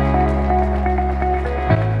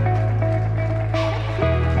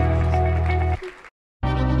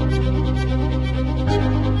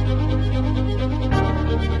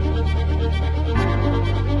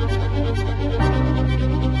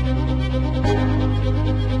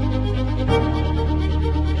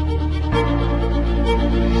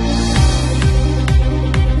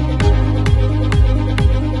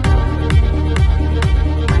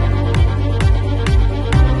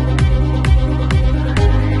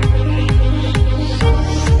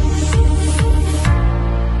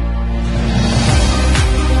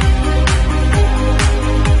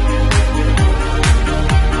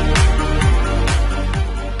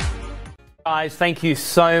 guys, thank you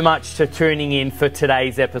so much for tuning in for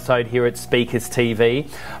today's episode here at Speakers TV.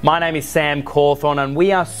 My name is Sam Cawthorne and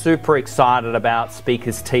we are super excited about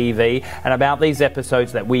Speakers TV and about these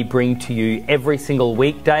episodes that we bring to you every single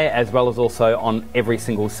weekday as well as also on every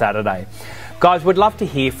single Saturday. Guys, we'd love to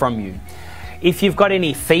hear from you. If you've got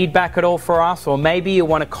any feedback at all for us, or maybe you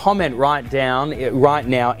want to comment right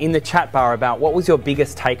now in the chat bar about what was your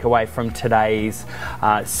biggest takeaway from today's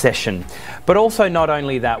session. But also not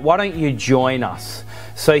only that, why don't you join us?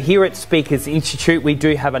 So here at Speakers Institute, we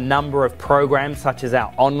do have a number of programs such as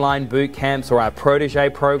our online boot camps or our protege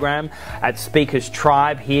program. At Speakers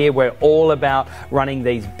Tribe here, we're all about running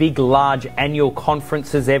these big, large annual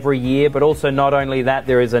conferences every year. But also not only that,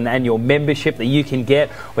 there is an annual membership that you can get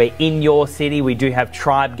where in your city we do have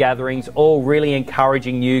tribe gatherings, all really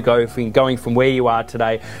encouraging you going from where you are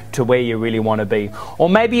today to where you really want to be. Or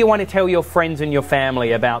maybe you want to tell your friends and your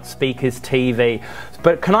family about Speakers TV.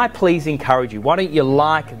 But can I please encourage you, why don't you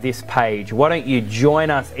like this page? Why don't you join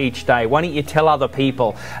us each day? Why don't you tell other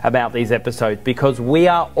people about these episodes? Because we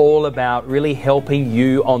are all about really helping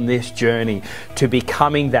you on this journey to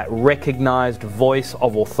becoming that recognized voice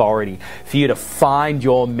of authority, for you to find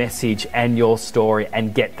your message and your story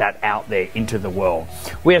and get that out there into the world.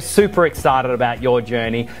 We are super excited about your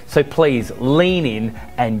journey, so please lean in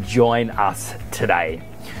and join us today.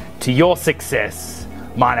 To your success,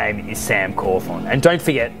 my name is Sam Cawthorne, and don't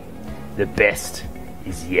forget, the best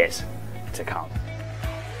is yet to come.